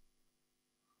songs,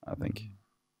 I think.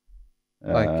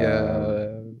 Like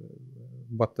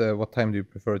what time do you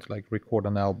prefer to like record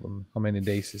an album? How many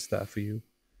days is that for you?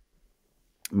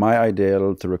 My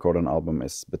ideal to record an album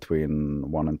is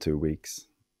between 1 and 2 weeks.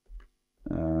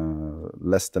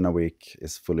 Less than a week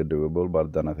is fully doable,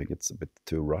 but then I think it's a bit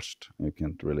too rushed. You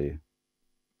can't really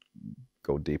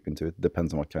go deep into it.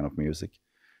 Depends on what kind of music.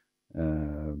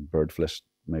 Birdflesh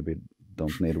maybe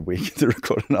don't need a week to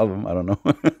record an album. I don't know.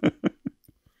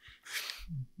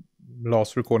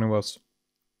 Last recording was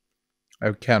I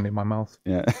have candy in my mouth.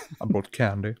 Yeah. I brought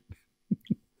candy.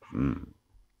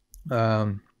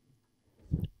 I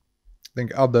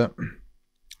think Adde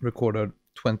recorded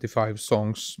 25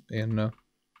 songs in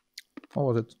what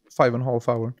was it, 5.5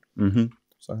 hours.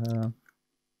 So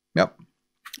yeah,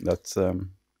 That's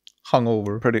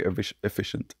hungover. pretty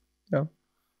efficient. Yeah,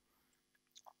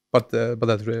 but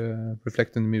that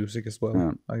reflects in the music as well.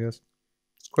 Yeah. I guess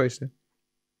it's crazy.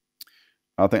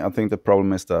 I think the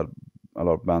problem is that a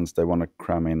lot of bands, they want to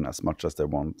cram in as much as they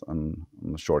want in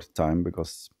a short time,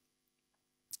 because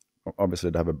obviously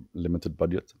they have a limited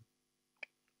budget,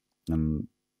 and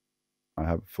I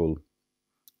have full,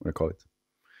 what do you call it?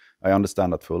 I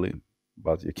understand that fully,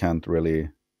 but you can't really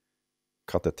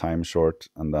cut the time short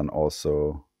and then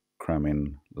also cram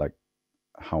in like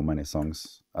how many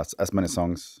songs, as many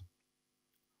songs,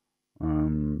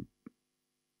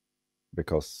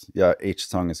 because yeah, each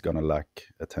song is gonna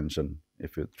lack attention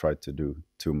if you try to do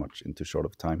too much into short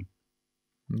of time.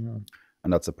 Yeah.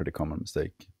 And that's a pretty common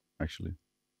mistake, actually.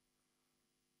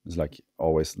 It's like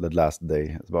always the last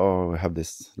day, oh, we have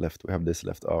this left,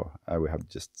 oh, we have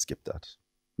just skipped that.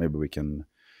 Maybe we can,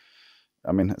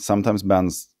 I mean, sometimes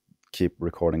bands keep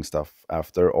recording stuff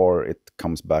after, or it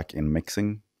comes back in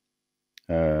mixing.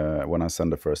 When I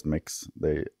send the first mix,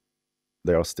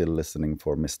 they are still listening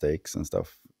for mistakes and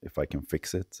stuff. If I can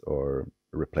fix it or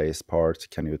replace parts,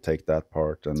 can you take that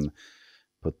part and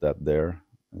put that there?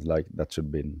 It's like that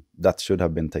should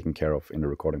have been taken care of in the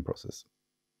recording process.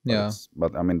 Yeah,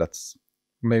 But I mean that's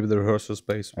maybe the rehearsal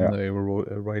space when Yeah. they were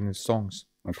writing songs.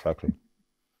 exactly.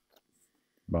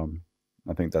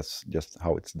 I think that's just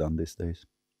how it's done these days.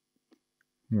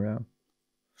 Yeah,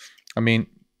 I mean,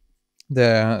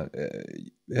 the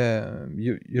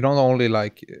you don't only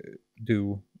like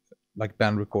do like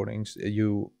band recordings.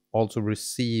 You also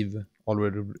receive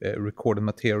already recorded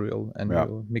material and Yeah.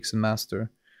 you mix and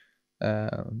master.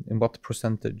 In what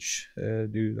percentage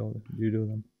do you do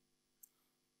them?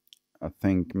 I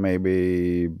think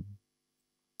maybe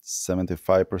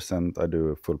 75% I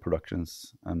do full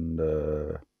productions and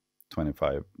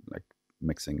 25 like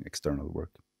mixing external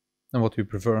work. And what do you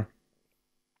prefer?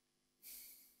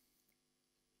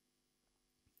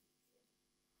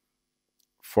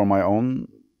 For my own,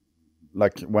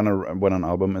 like when an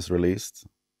album is released,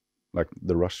 like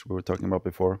the Rush we were talking about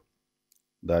before,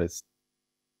 that's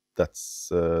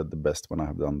the best when I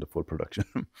have done the full production.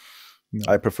 Yeah.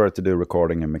 I prefer to do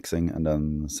recording and mixing and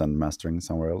then send mastering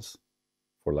somewhere else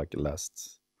for like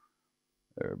last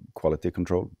quality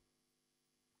control.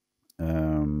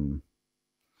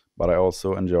 But I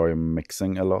also enjoy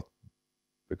mixing a lot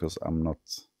because I'm not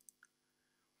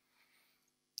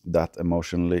that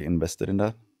emotionally invested in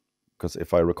that. Because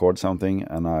if I record something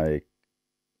and I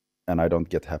don't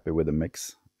get happy with the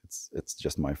mix, it's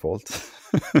just my fault.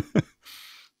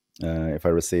 If I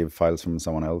receive files from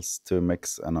someone else to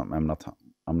mix and I'm not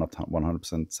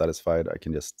 100% satisfied, I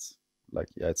can just like,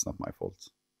 yeah, it's not my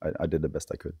fault. I did the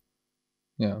best I could.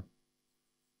 Yeah,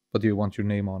 but you want your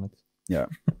name on it. Yeah.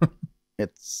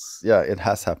 It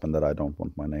has happened that I don't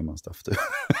want my name on stuff too.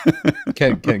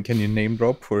 Can you name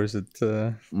drop, or is it?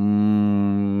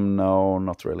 No,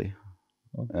 not really.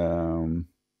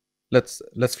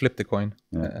 Let's flip the coin.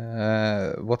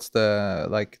 Yeah. What's the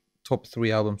like top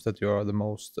 3 albums that you are the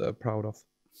most proud of?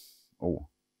 Oh,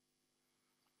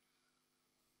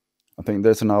 I think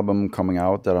there's an album coming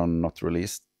out that are not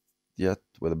released yet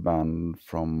with a band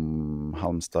from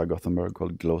Halmstad, Gothenburg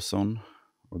called Glowzone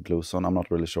or Glowzone. I'm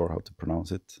not really sure how to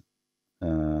pronounce it.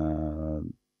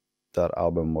 That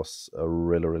album was a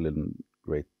really, really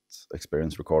great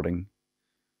experience recording.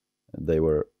 They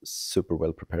were super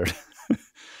well prepared.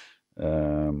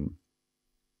 And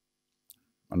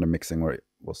the mixing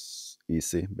was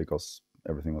easy because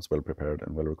everything was well prepared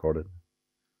and well recorded.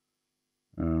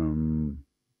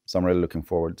 So I'm really looking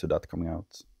forward to that coming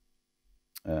out.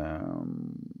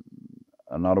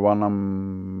 Another one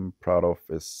I'm proud of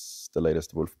is the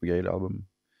latest Wolf Brigade album.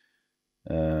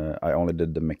 I only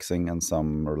did the mixing and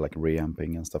some like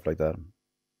reamping and stuff like that.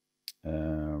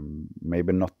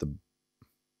 Maybe not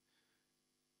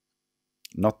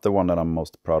the one that I'm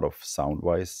most proud of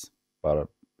sound-wise, but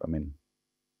I mean,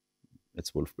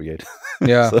 it's Wolf Brigade.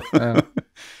 Yeah. So,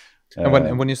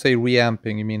 And when you say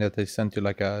reamping, you mean that they sent you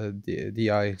like a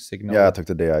DI signal? yeah, I took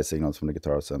the DI signals from the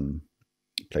guitars and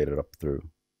played it up through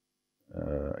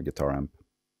a guitar amp.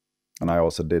 And I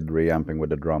also did reamping with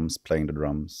the drums, playing the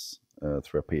drums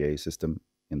through a PA system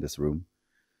in this room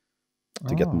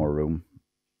to get more room.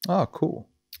 Oh, cool.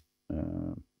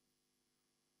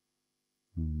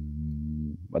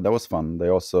 But that was fun.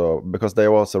 Because they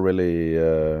were also really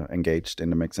engaged in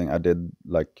the mixing. I did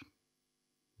like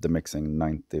the mixing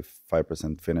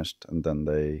 95% finished, and then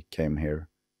they came here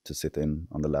to sit in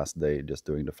on the last day just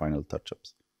doing the final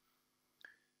touch-ups.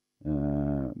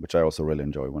 Which I also really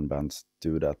enjoy when bands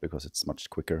do that because it's much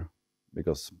quicker.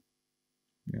 Because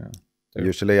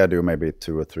usually I do maybe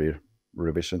 2 or 3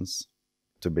 revisions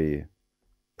to be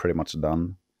pretty much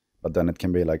done. But then it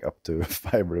can be like up to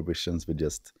 5 revisions with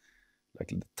just like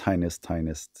the tiniest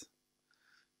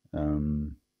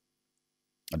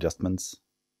adjustments.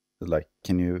 Like,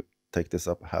 can you take this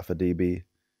up half a dB?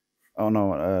 Oh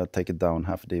no, take it down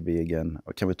half a dB again.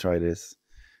 Or can we try this?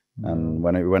 And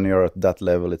when you're at that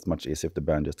level, it's much easier if the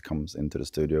band just comes into the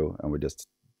studio and we just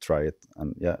try it.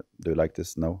 And yeah, do you like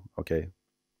this? No? Okay.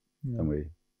 Then we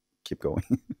keep going.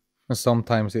 And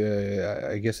sometimes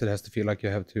I guess it has to feel like you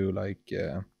have to like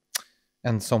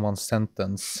end someone's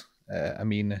sentence. I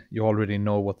mean, you already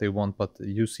know what they want, but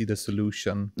you see the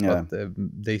solution. Yeah. But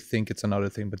they think it's another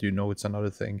thing, but you know it's another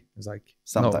thing. It's like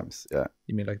Sometimes, no, yeah.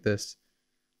 you mean like this?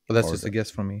 But that's Or just a guess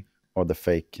from me. Or the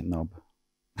fake knob.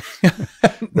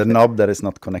 The knob that is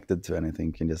not connected to anything.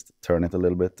 You can just turn it a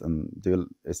little bit and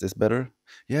is this better?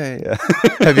 Yeah.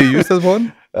 Have you used that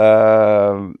one?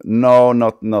 No,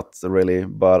 not really.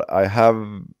 But I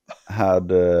have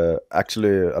had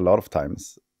actually a lot of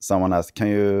times someone asked, "Can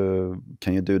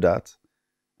you do that?"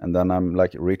 and then I'm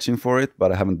like reaching for it,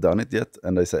 but I haven't done it yet,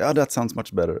 and they say, "Oh, that sounds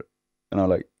much better," and I'm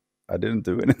like, "I didn't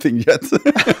do anything yet."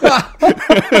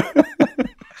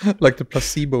 Like the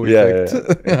placebo effect.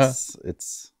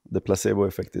 It's the placebo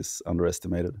effect is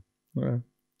underestimated. Yeah.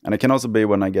 And it can also be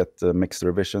when I get mixed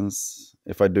revisions.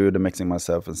 If I do the mixing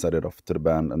myself and set it off to the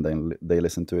band, and then they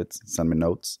listen to it, send me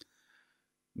notes.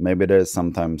 Maybe there's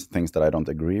sometimes things that I don't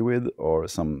agree with, or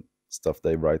some stuff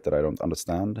they write that I don't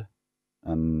understand.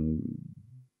 And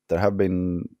there have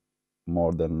been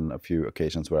more than a few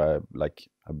occasions where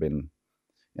I've been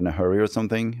in a hurry or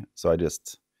something, so I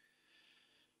just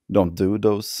don't do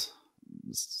those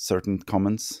certain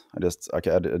comments. I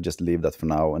just leave that for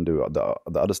now and do the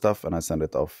other stuff, and I send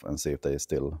it off and see if they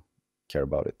still care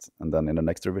about it. And then in the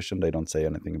next revision, they don't say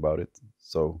anything about it.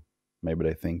 So maybe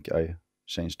they think I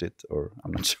changed it, or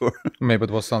I'm not sure. Maybe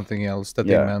it was something else that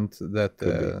they meant that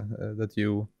that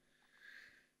you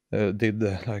did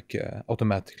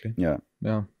automatically. Yeah.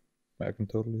 I can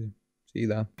totally see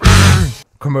that.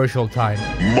 Commercial time.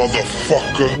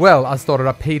 Motherfucker. Well, I started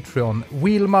a Patreon.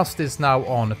 Wheelmust is now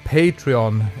on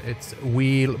Patreon. It's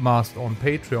Wheelmust on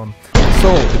Patreon. So,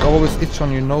 it always itch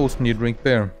on your nose when you drink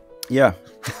beer. Yeah.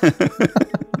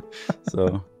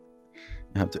 So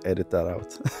you have to edit that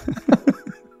out.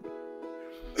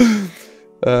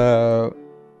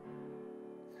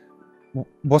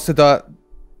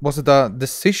 Was it a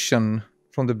decision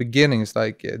from the beginnings?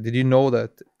 Like, did you know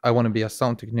that I want to be a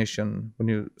sound technician when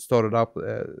you started up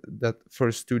that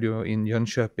first studio in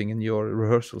Jönköping in your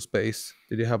rehearsal space?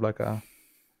 Did you have like a...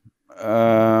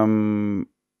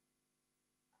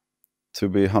 To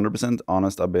be 100%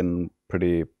 honest, I've been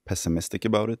pretty pessimistic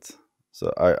about it.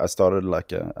 So I started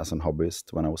as an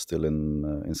hobbyist when I was still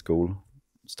in school.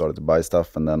 Started to buy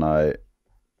stuff, and then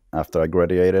after I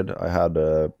graduated, I had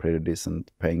a pretty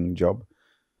decent paying job.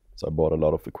 So I bought a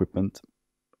lot of equipment.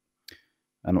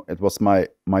 And it was my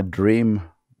dream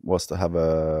was to have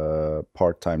a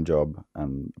part-time job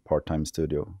and a part-time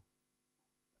studio.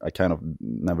 I kind of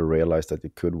never realized that you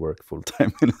could work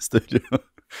full-time in a studio.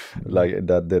 Like,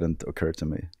 that didn't occur to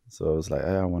me. So I was like,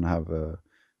 I want to have a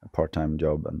part-time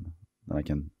job, and then I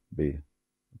can be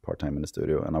part-time in the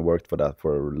studio. And I worked for that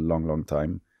for a long, long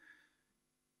time,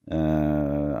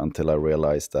 until I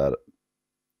realized that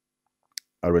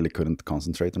I really couldn't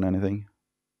concentrate on anything.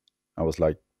 I was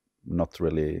like not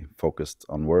really focused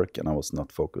on work, and I was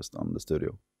not focused on the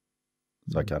studio.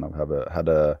 So I kind of had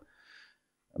a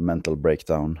mental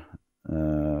breakdown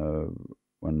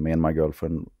when me and my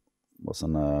girlfriend was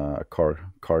on a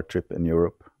car trip in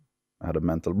Europe. I had a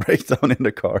mental breakdown in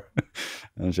the car,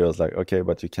 and she was like, "Okay,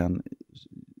 but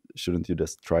shouldn't you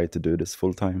just try to do this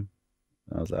full time?"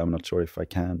 I was like, "I'm not sure if I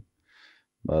can."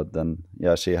 But then,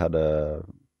 yeah, she had a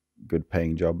good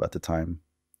paying job at the time,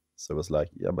 so it was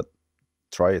like, "Yeah, but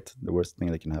try it. The worst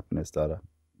thing that can happen is that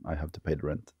I have to pay the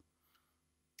rent."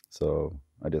 So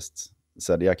I just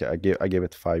said, "Yeah, I gave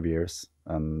it 5 years,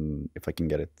 and if I can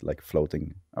get it like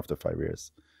floating after 5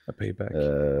 years, a payback."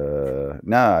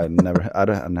 I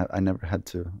never had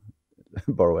to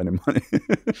borrow any money.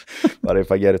 But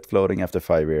if I get it floating after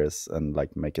 5 years and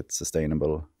like make it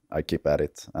sustainable, I keep at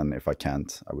it. And if I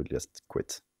can't, I will just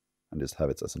quit and just have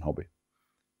it as a hobby."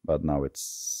 But now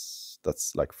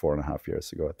that's like 4.5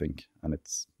 years ago, I think, and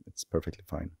it's perfectly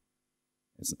fine.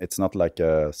 It's not like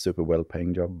a super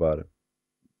well-paying job, but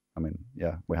I mean,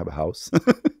 yeah, we have a house,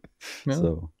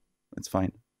 so it's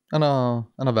fine. And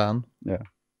a van. Yeah.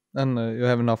 And you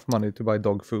have enough money to buy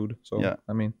dog food. So yeah,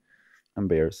 I mean, and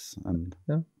beers and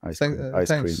ice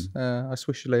thanks. cream. I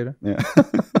swish you later. Yeah.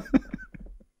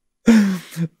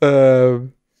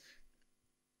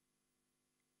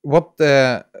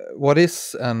 What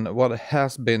is and what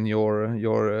has been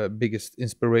your biggest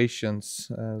inspirations?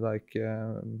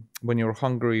 When you're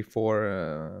hungry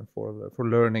for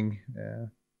learning,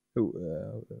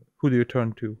 who do you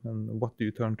turn to, and what do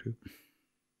you turn to?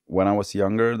 When I was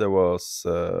younger, there was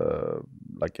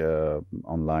like a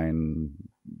online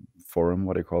forum.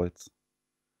 What do you call it?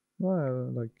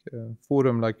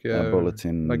 Forum, like a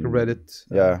bulletin, like Reddit.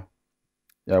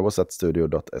 Yeah, I was at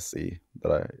studio.se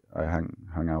that I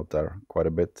hung out there quite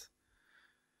a bit,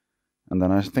 and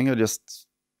then I think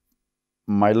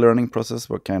my learning process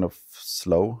was kind of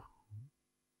slow.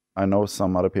 I know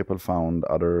some other people found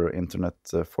other internet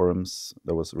forums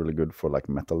that was really good for like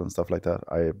metal and stuff like that.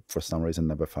 I, for some reason,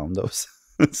 never found those.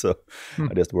 So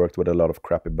I just worked with a lot of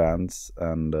crappy bands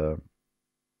and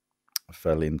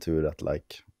fell into that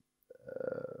like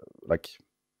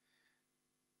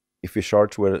if you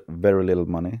charge with very little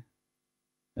money,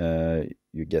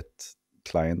 you get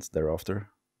clients thereafter,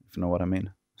 if you know what I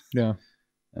mean. Yeah.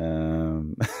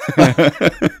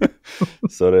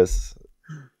 So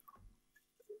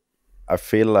I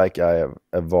feel like I have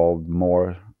evolved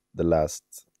more the last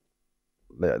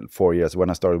 4 years. When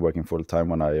I started working full time,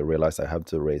 when I realized I have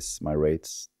to raise my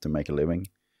rates to make a living,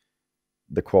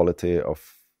 the quality of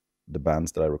the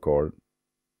bands that I record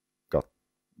got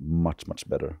much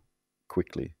better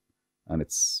quickly, and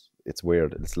it's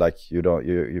weird. It's like you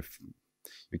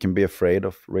can be afraid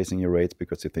of raising your rates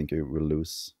because you think you will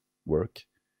lose work,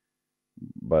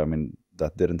 but I mean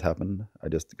that didn't happen. I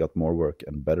just got more work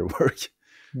and better work.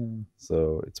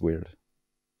 So it's weird.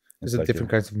 Is it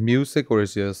different kinds of music, or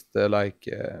is it just like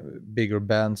bigger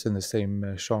bands in the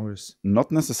same genres?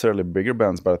 Not necessarily bigger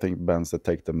bands, but I think bands that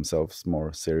take themselves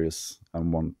more serious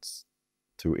and want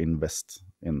to invest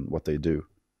in what they do.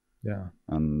 Yeah.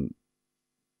 And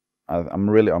I'm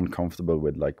really uncomfortable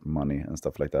with like money and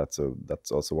stuff like that. So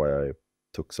that's also why I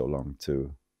took so long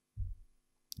to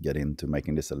get into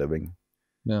making this a living.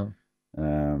 Yeah.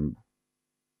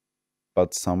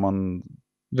 But someone...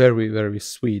 Very, very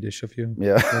Swedish of you.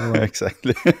 Yeah,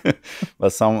 exactly.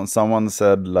 But someone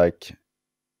said like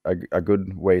a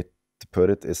good way to put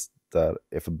it is that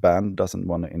if a band doesn't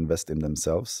want to invest in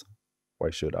themselves,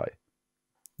 why should I?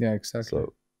 Yeah, exactly.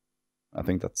 So I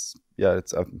think that's, yeah,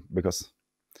 it's because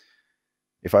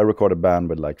if I record a band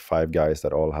with like 5 guys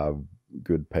that all have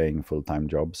good paying full-time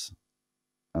jobs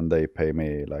and they pay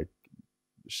me like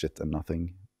shit and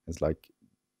nothing, it's like,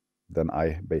 then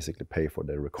I basically pay for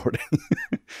their recording.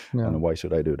 Yeah. And why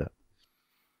should I do that?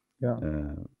 Yeah.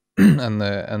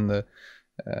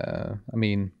 I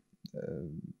mean,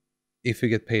 if you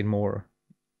get paid more,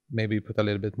 maybe put a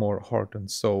little bit more heart and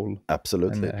soul.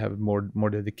 Absolutely. And have more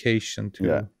dedication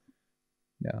to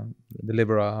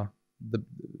deliver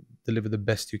the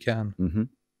best you can. Mm-hmm.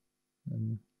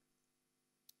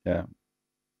 Yeah.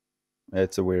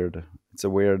 It's a weird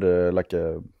like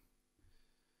a...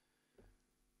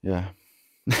 Yeah,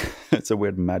 it's a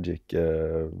weird magic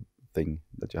thing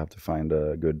that you have to find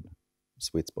a good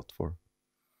sweet spot for.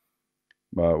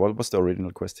 But what was the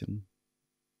original question?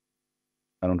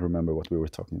 I don't remember what we were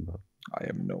talking about. I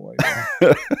have no idea.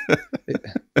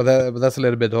 but that's a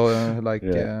little bit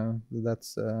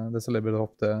that's a little bit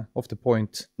off the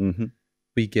point. Mm-hmm.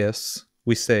 We guess,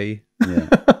 we say. Yeah,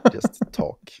 just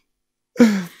talk.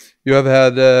 You have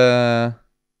had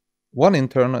one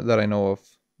intern that I know of.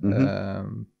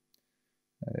 Mm-hmm.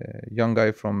 Young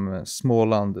guy from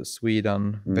Småland,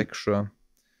 Sweden, Växjö.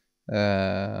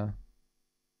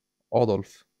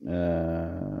 Adolf.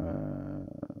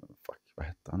 Fuck, vad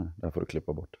hette han nu? Det här får du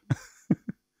klippa bort.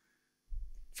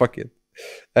 Fuck it.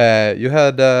 You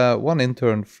had one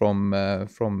intern from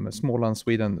Småland,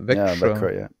 Sweden, Växjö. Yeah,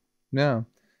 Växjö, yeah. Yeah.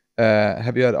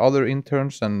 Have you had other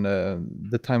interns, and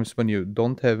the times when you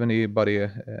don't have anybody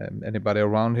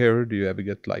around here, do you ever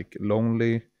get like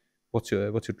lonely? What's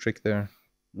your trick there?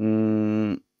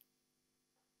 When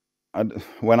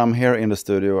I'm here in the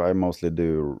studio, I mostly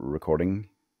do recording.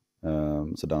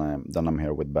 So then I'm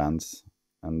here with bands,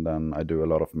 and then I do a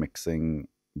lot of mixing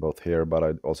both here, but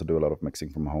I also do a lot of mixing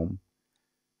from home.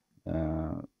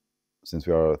 Since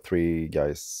we are 3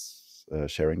 guys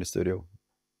sharing the studio,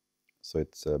 so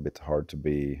it's a bit hard to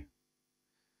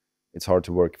it's hard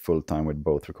to work full time with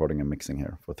both recording and mixing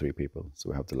here for 3 people. So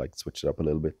we have to like switch it up a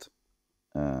little bit.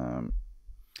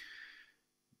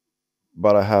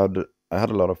 But I had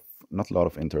not a lot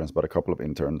of interns, but a couple of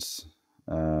interns.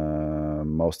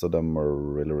 Most of them were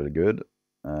really, really good.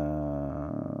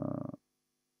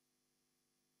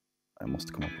 Jag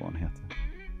måste komma på vad han heter.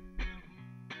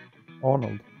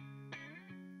 Arnold.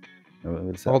 Jag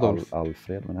vill säga Adolf.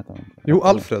 Alfred, men hette han inte? Jo,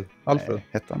 Alfred. Nej,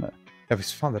 hette han det? Ja,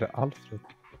 visst fan är det Alfred.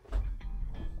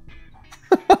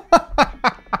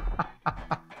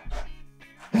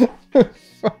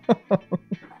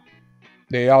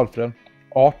 Det är Alfred.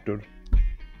 Arthur.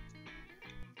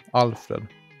 Alfred.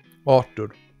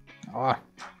 Arthur. Ja.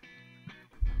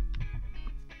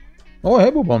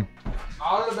 Hej Bobban.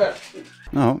 Albert.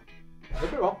 Ja. Det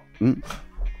är bra.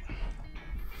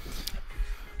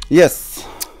 Yes.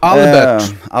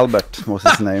 Albert. Albert was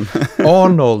his name.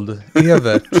 Arnold.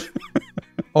 Evert.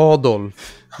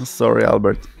 Adolf. Sorry,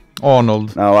 Albert.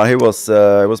 Arnold. No, he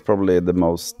was probably the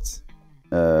most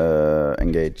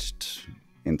engaged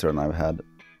intern I've had.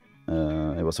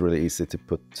 It was really easy to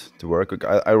put to work.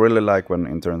 I really like when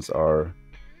interns are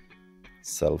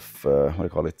what do you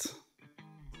call it?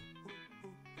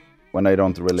 When they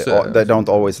don't really, they don't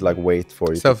always like wait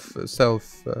for you.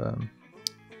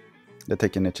 They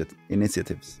take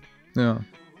initiatives. Yeah.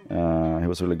 He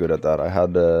was really good at that. I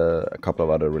had a couple of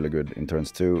other really good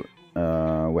interns too.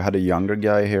 We had a younger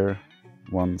guy here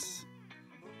once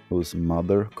whose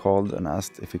mother called and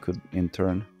asked if he could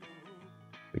intern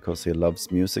because he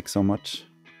loves music so much.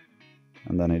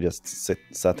 and then he just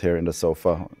sat here in the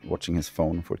sofa watching his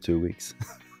phone for 2 weeks.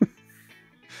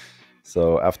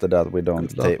 So after that, we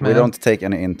don't take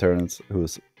any interns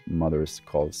whose mothers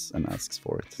calls and asks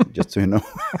for it. Just so you know.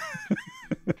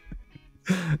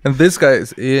 And this guy,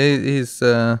 he's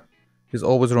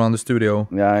always around the studio.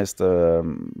 Yeah, he's the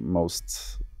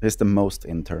most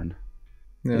intern.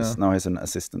 Yeah. Now he's an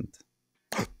assistant.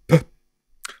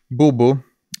 Bobo,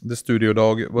 the studio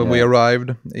dog. When we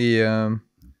arrived, he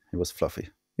was fluffy.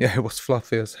 Yeah, he was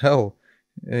fluffy as hell.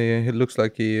 He looks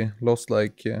like he lost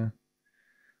like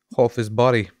half his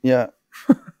body. Yeah.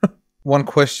 One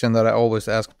question that I always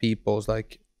ask people is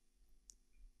like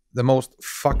the most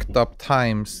fucked up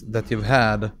times that you've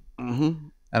had. Mm-hmm.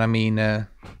 And I mean,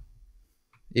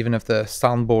 even if the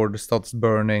soundboard starts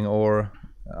burning or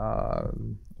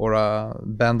a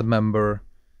band member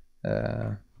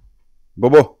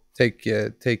Bobo take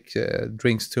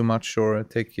drinks too much or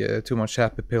take too much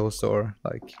happy pills or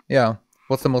like, yeah,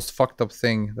 what's the most fucked up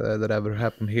thing that ever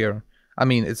happened here? I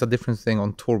mean, it's a different thing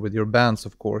on tour with your bands,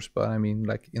 of course, but I mean,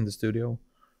 like in the studio.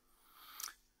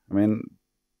 I mean,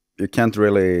 you can't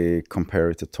really compare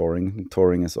it to touring.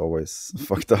 Touring is always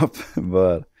fucked up,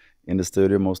 but in the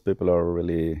studio, most people are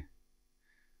really...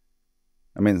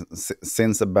 I mean,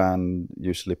 since a band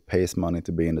usually pays money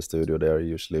to be in the studio, they are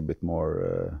usually a bit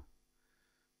more,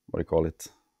 what do you call it,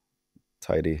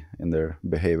 tidy in their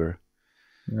behavior.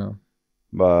 Yeah.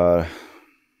 But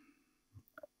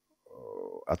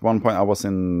at one point,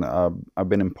 I've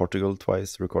been in Portugal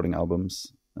twice recording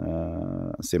albums.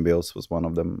 Symbiose was one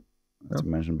of them, as I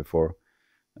mentioned before.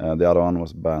 The other one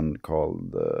was a band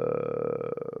called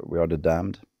We Are the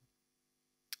Damned,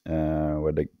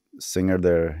 where the singer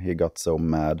there, he got so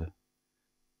mad.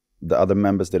 The other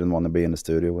members didn't want to be in the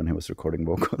studio when he was recording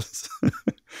vocals.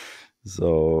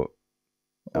 So,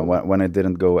 and when it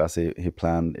didn't go as he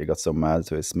planned, he got so mad,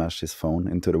 so he smashed his phone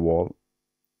into the wall.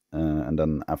 And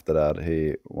then after that,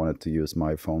 he wanted to use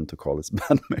my phone to call his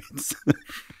bandmates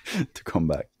to come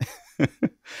back.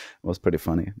 It was pretty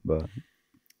funny, but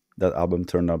that album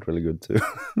turned out really good too.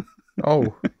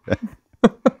 Oh.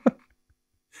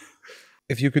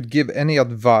 If you could give any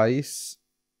advice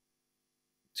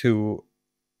to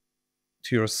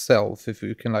yourself, if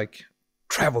you can like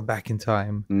travel back in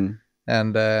time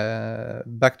and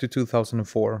back to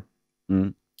 2004,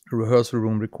 rehearsal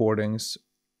room recordings,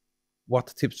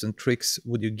 what tips and tricks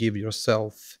would you give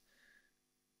yourself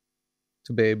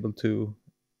to be able to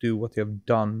do what you have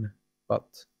done,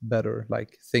 but better,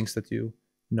 like things that you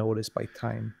notice by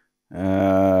time?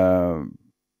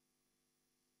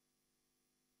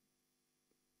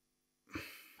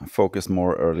 Focus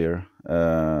more earlier,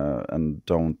 and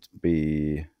don't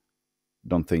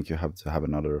think you have to have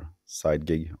another side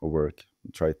gig or work.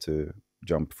 Try to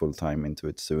jump full time into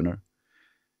it sooner,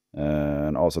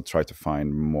 and also try to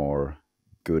find more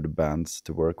good bands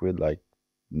to work with, like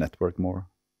network more,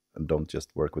 and don't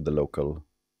just work with the local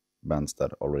bands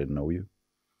that already know you.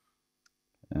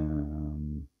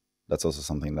 That's also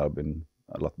something that I've been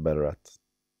a lot better at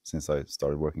since I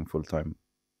started working full time.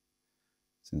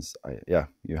 Since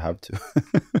you have to.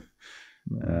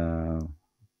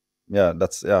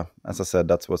 As I said,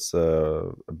 that was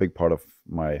a big part of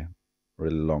my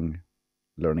really long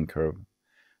learning curve,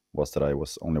 was that I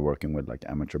was only working with like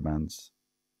amateur bands.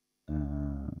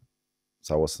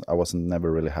 So I wasn't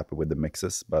never really happy with the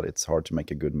mixes, but it's hard to make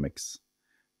a good mix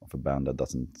of a band that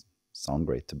doesn't sound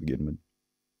great to begin with.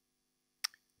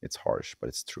 It's harsh, but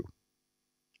it's true.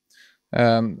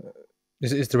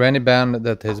 Is there any band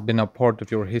that has been a part of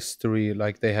your history,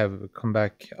 like they have come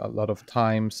back a lot of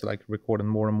times, like recording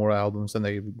more and more albums, and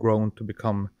they've grown to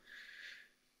become,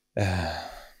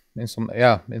 in some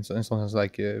sense,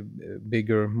 like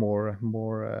bigger, more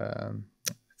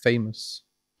famous?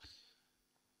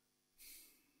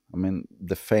 I mean,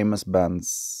 the famous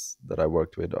bands that I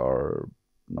worked with are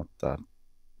not that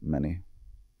many,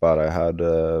 but I had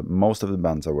most of the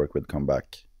bands I work with come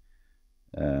back.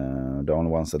 The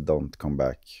only ones that don't come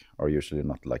back are usually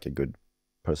not like a good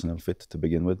personal fit to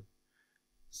begin with.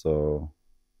 So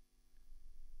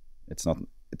it's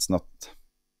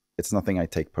nothing I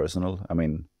take personal. I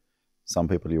mean, some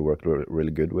people you work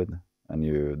really good with,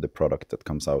 and the product that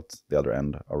comes out the other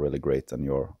end are really great, and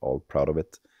you're all proud of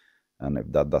it. And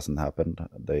if that doesn't happen,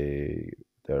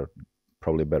 they're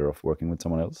probably better off working with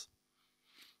someone else.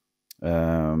 But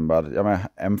I mean,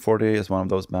 M40 is one of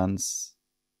those bands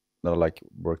that I like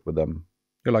worked with them.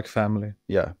 You're like family.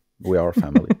 Yeah, we are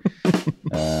family.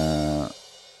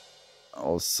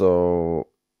 Also,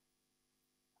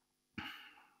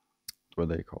 what were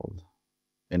they called?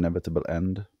 Inevitable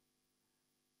End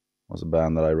was a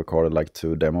band that I recorded like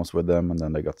 2 demos with them, and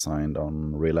then they got signed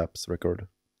on Relapse record.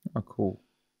 Oh, cool.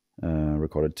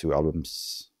 Recorded 2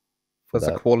 albums. For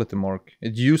That's that. a quality mark.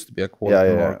 It used to be a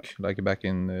quality Yeah. mark, like back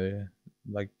in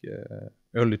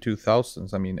early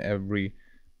 2000s. I mean, every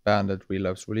band that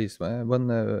Relapse released.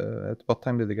 When at what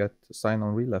time did they get signed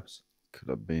on Relapse? Could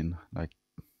have been like,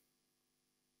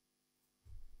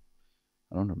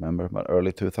 I don't remember, but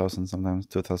early 2000s sometimes.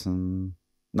 2000.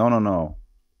 No.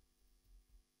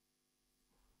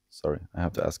 Sorry, I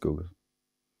have to ask Google.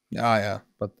 Yeah,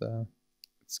 but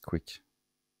It's quick.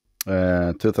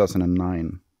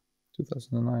 2009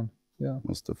 2009. Yeah.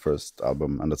 was the first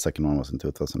album, and the second one was in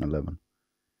 2011.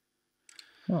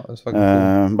 Oh, that's fucking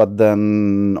cool. But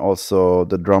then also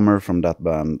the drummer from that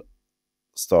band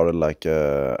started like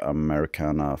a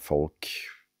Americana folk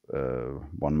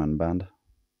one-man band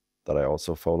that I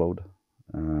also followed.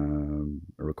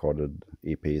 Recorded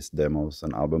EPs, demos,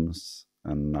 and albums,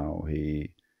 and now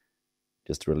he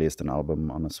just released an album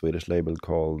on a Swedish label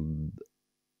called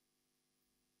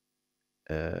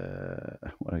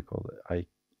what do I call it?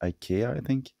 IKEA, I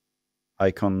think.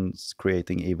 Icons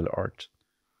Creating Evil Art.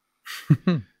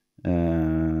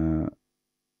 And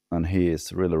he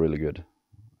is really, really good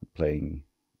at playing.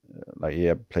 Like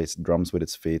he plays drums with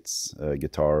his feet,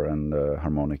 guitar and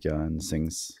harmonica, and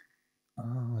sings.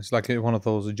 Oh, it's like one of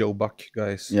those Joe Buck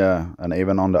guys. Yeah, and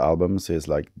even on the albums, he's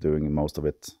like doing most of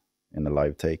it in a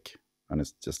live take, and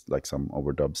it's just like some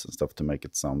overdubs and stuff to make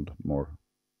it sound more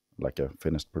like a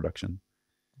finished production.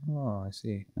 Oh, I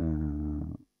see.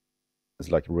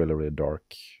 It's like really, really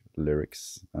dark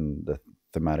lyrics, and the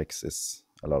thematics is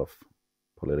a lot of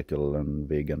political and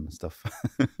vegan stuff.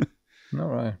 All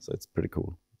right. So it's pretty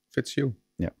cool. Fits you.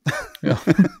 Yeah. Yeah.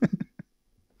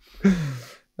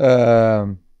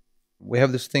 We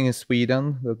have this thing in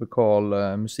Sweden that we call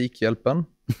Musikhjälpen.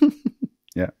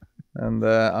 Yeah. And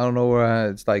I don't know,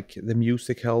 it's like the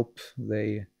music help.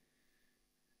 They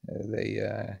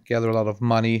gather a lot of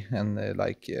money and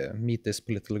meet this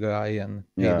political guy and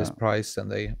pay this price, and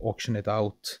they auction it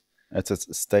out. It's a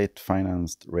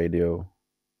state-financed radio.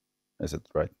 Is it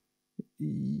right?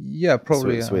 Yeah,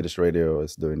 probably. Swedish radio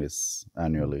is doing this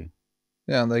annually.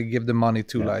 Yeah, and they give the money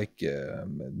to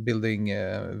building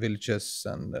villages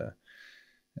and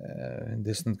in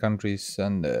distant countries,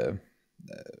 and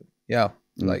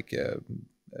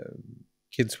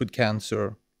kids with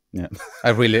cancer. Yeah,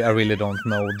 I really don't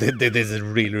know. This is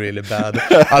really, really bad.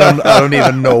 I don't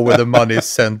even know where the money is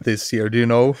sent this year. Do you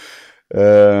know?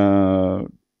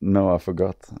 No, I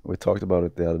forgot. We talked about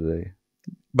it the other day.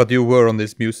 But you were on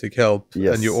this music help,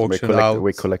 yes, and you auctioned out.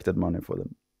 We collected money for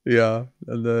them. Yeah,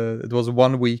 and it was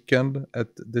one weekend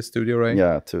at the studio, right?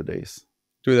 Yeah, 2 days.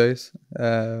 2 days.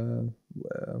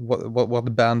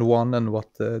 What band won, and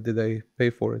what did they pay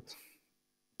for it?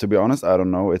 To be honest, I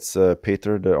don't know. It's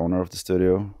Peter, the owner of the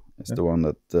studio. It's the one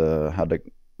that had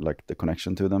the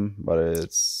connection to them. But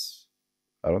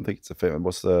I don't think it's it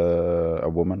was a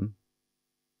woman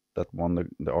that won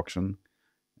the auction.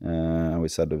 And we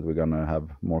said that we're gonna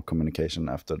have more communication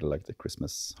after the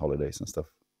Christmas holidays and stuff.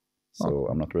 So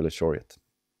I'm not really sure yet.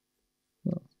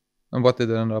 And what did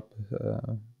it end up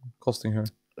costing her?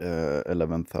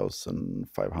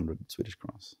 11,500 Swedish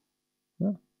crowns.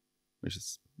 Yeah, which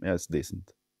is it's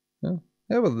decent. Yeah,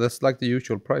 well, that's like the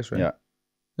usual price, right?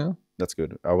 Yeah, that's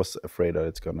good. I was afraid that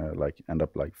it's gonna end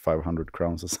up like 500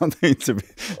 crowns or something so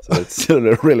it's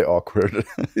really awkward.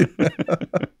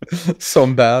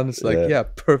 Some bands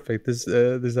perfect. This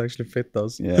actually fit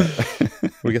us. Yeah,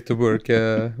 we get to work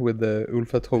with the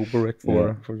Ulf at Hoborec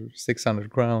for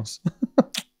 600 crowns.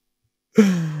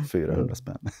 400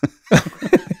 spänn.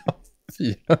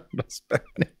 400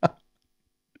 spänn.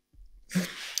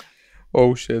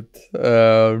 Oh shit.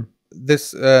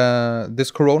 This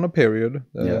Corona period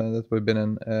that we've been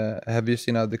in, have you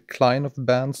seen a decline of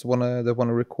bands that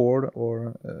wanna record,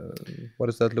 or what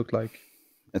does that look like?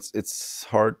 It's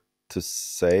hard to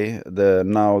say.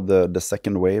 The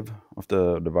second wave of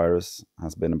the virus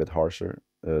has been a bit harsher.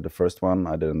 The first one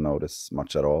I didn't notice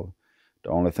much at all. The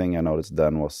only thing I noticed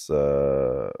then was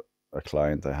a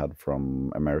client I had from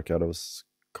America that was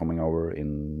coming over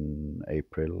in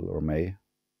April or May,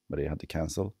 but he had to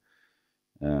cancel.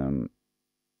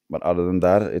 But other than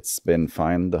that, it's been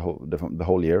fine the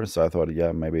whole year. So I thought,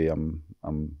 maybe I'm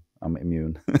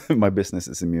immune. My business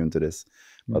is immune to this.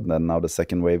 But then now the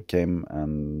second wave came,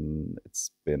 and it's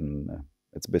been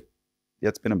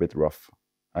a bit rough.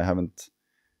 I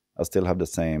still have the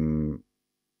same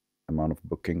amount of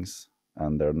bookings,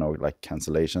 and there are no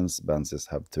cancellations. Bands just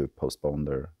have to postpone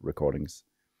their recordings.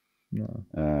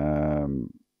 And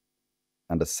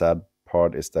the sad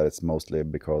part is that it's mostly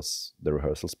because the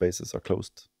rehearsal spaces are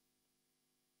closed.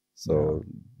 So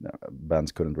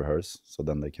bands couldn't rehearse, so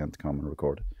then they can't come and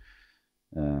record,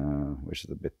 which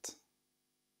is a bit,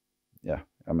 I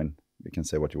mean, you can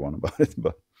say what you want about it,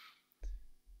 but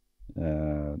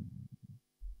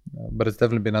it's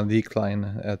definitely been a decline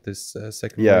at this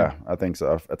second yeah, wave. I think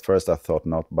so. At first I thought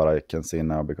not, but I can see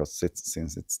now, because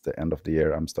since it's the end of the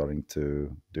year, I'm starting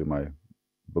to do my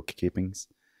bookkeepings,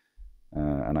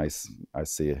 and I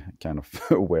see kind of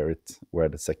where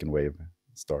the second wave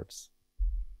starts.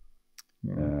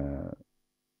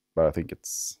 But I think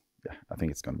it's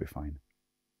gonna be fine.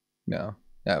 Yeah,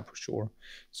 for sure.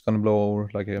 It's gonna blow over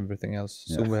like everything else.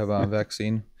 Soon we have a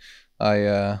vaccine.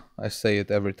 I say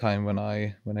it every time when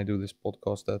I do this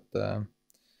podcast that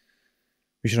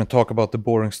we shouldn't talk about the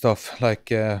boring stuff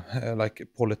like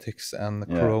politics and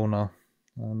Corona,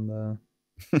 and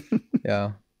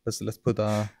let's put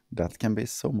a. That can be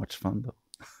so much fun though.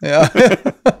 Yeah.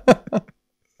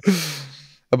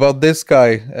 About this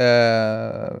guy,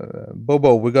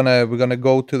 Bobo, we're gonna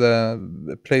go to the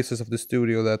places of the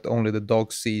studio that only the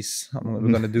dog sees.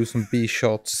 We're gonna do some B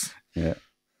shots. Yeah.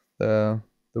 The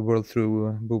world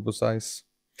through Bobo's eyes.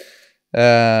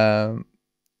 All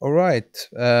right.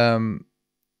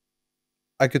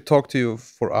 I could talk to you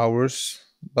for hours,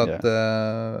 but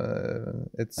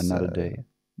it's another day.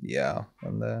 Yeah,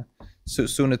 and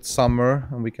soon it's summer,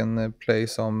 and we can play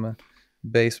some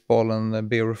baseball and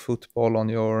beer football on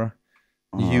your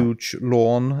huge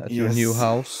lawn at your new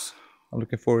house. I'm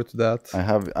looking forward to that. I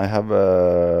have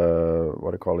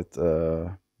what do you call it?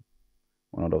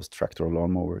 One of those tractor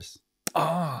lawnmowers.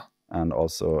 And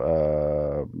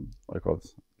also what do you call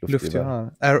it?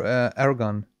 Luftgevär. Air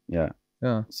gun. Yeah.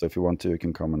 So if you want to, you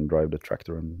can come and drive the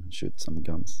tractor and shoot some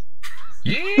guns.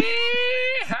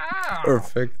 Yeah.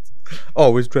 Perfect.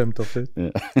 Always dreamt of it.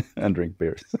 Yeah. And drink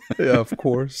beers. Yeah, of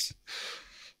course.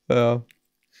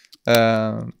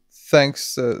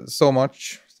 Thanks so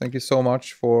much. Thank you so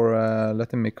much for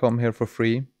letting me come here for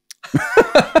free.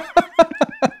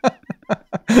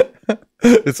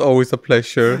 It's always a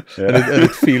pleasure, and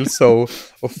it feels so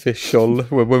official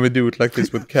when we do it like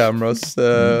this with cameras.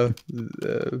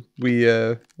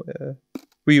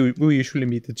 We usually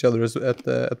meet each other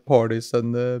at parties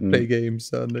and play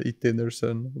games and eat dinners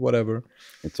and whatever.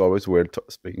 It's always weird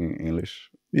speaking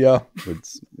English. Yeah.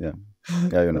 Yeah,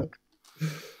 you know.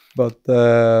 But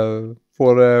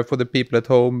for the people at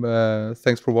home,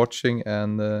 thanks for watching,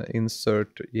 and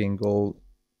insert jingle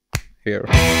here.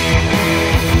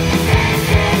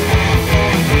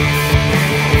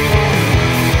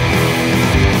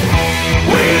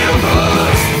 Wheelmust!